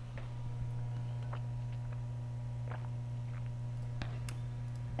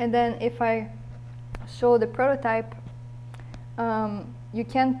 And then if I show the prototype, you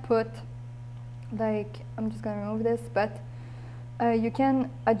can put, like, I'm just gonna remove this, but you can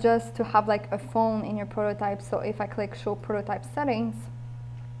adjust to have like a phone in your prototype. So if I click show prototype settings,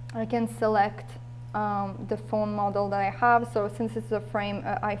 I can select the phone model that I have. So since it's a frame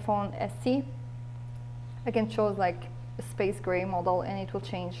iPhone SE, I can choose like a space gray model and it will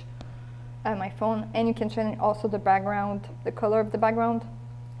change my phone. And you can change also the background, the color of the background.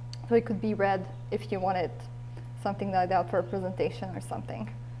 So it could be red if you wanted something like that for a presentation or something.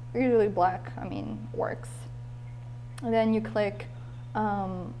 Usually black, I mean, works. And then you click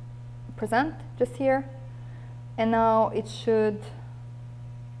present just here. And now it should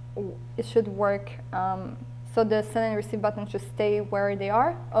work. So the send and receive button should stay where they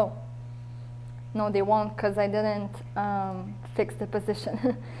are. Oh, no, they won't, because I didn't fix the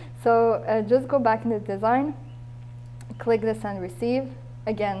position. So just go back in the design, click the send receive.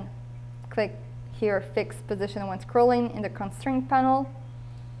 Again, click here, fix position when scrolling in the constraint panel.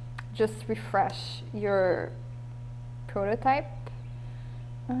 Just refresh your prototype.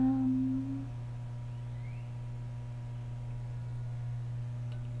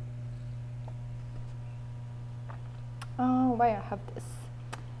 Oh, why I have this?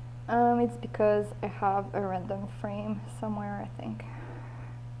 It's because I have a random frame somewhere, I think.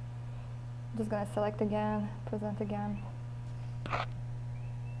 I'm just gonna select again, present again.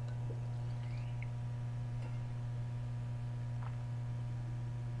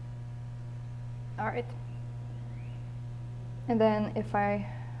 All right. And then if I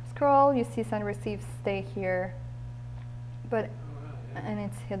scroll, you see send receive stay here, but and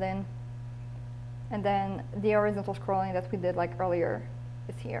it's hidden. And then the horizontal scrolling that we did like earlier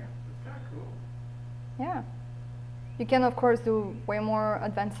is here. That's kind of cool. Yeah. You can of course do way more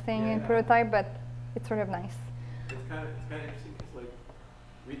advanced thing in prototype, but it's sort of nice. It's kind of interesting because like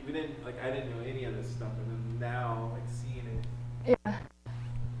we didn't, like, I didn't know any of this stuff, and then now like seeing it. Yeah.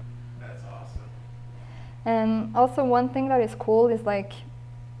 That's awesome. And also one thing that is cool is like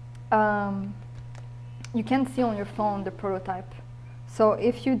you can see on your phone the prototype. So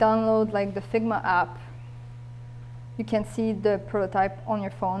if you download like the Figma app, you can see the prototype on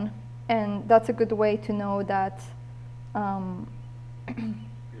your phone, and that's a good way to know that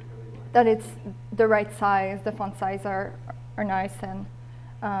that it's the right size, the font size are nice, and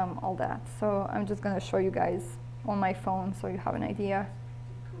all that. So I'm just gonna show you guys on my phone so you have an idea.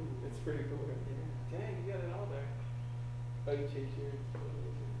 Cool. It's pretty cool. Dang, you got it all there. Oh, you changed your.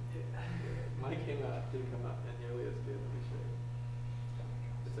 Mine came out, didn't come out nearly as good. Let me show you.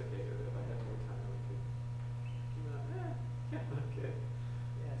 It's okay, if I had more time, I could. Yeah, okay.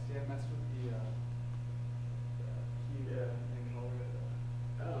 Yeah, see, I messed with the hue and color.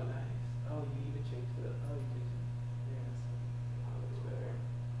 Oh, nice. Oh, you even changed it. Oh, you changed it. Yeah, Oh, it's better.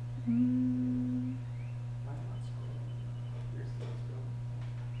 mine's not scrolling. You're still scrolling.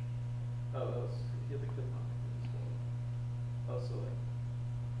 Oh, that was, you have to click on it. Oh, so like,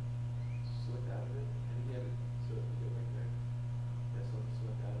 select out of it, and again, so if you go right there. Yeah, so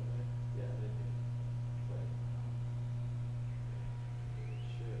select out of it.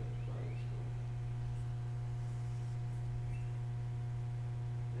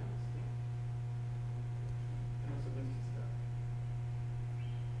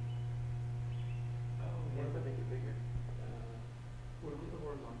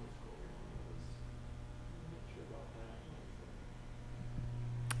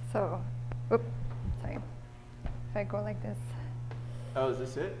 I go like this. Oh, is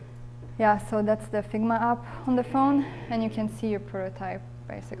this it? Yeah, so that's the Figma app on the phone, and you can see your prototype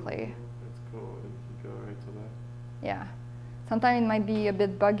basically. That's cool. If you go right to that. Yeah. Sometimes it might be a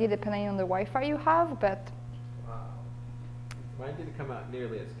bit buggy depending on the Wi-Fi you have, but Wow. Mine didn't come out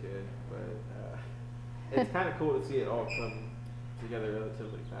nearly as good, but it's kind of cool to see it all come together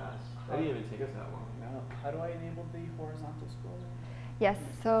relatively fast. That didn't even take us that long. Now, how do I enable the horizontal scroll? yes,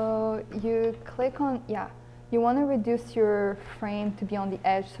 so you click on, yeah, you want to reduce your frame to be on the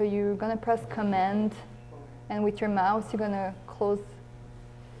edge, so you're going to press Command, and with your mouse you're going to close.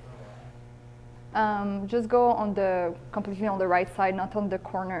 Just go on the completely on the right side, not on the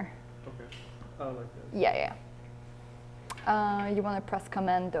corner. Okay. Oh, like this. Yeah, yeah. You want to press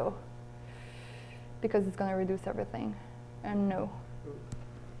Command though, because it's going to reduce everything. And no,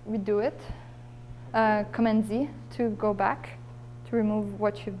 redo it. Command Z to go back, to remove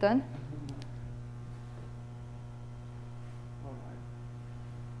what you've done.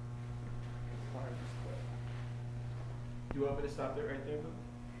 Do you want me to stop it right there, Luke?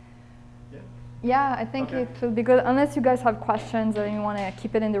 Yeah. Yeah, I think Okay. it will be good, unless you guys have questions and you want to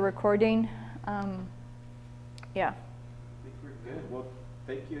keep it in the recording. Yeah. I think we're good. Well,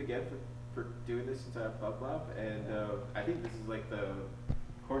 thank you again for doing this inside of Pub Lab, and I think this is like the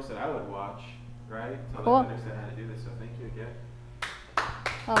course that I would watch, right? To Cool. understand how to do this. So thank you again.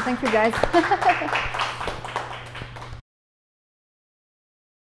 Well, thank you guys.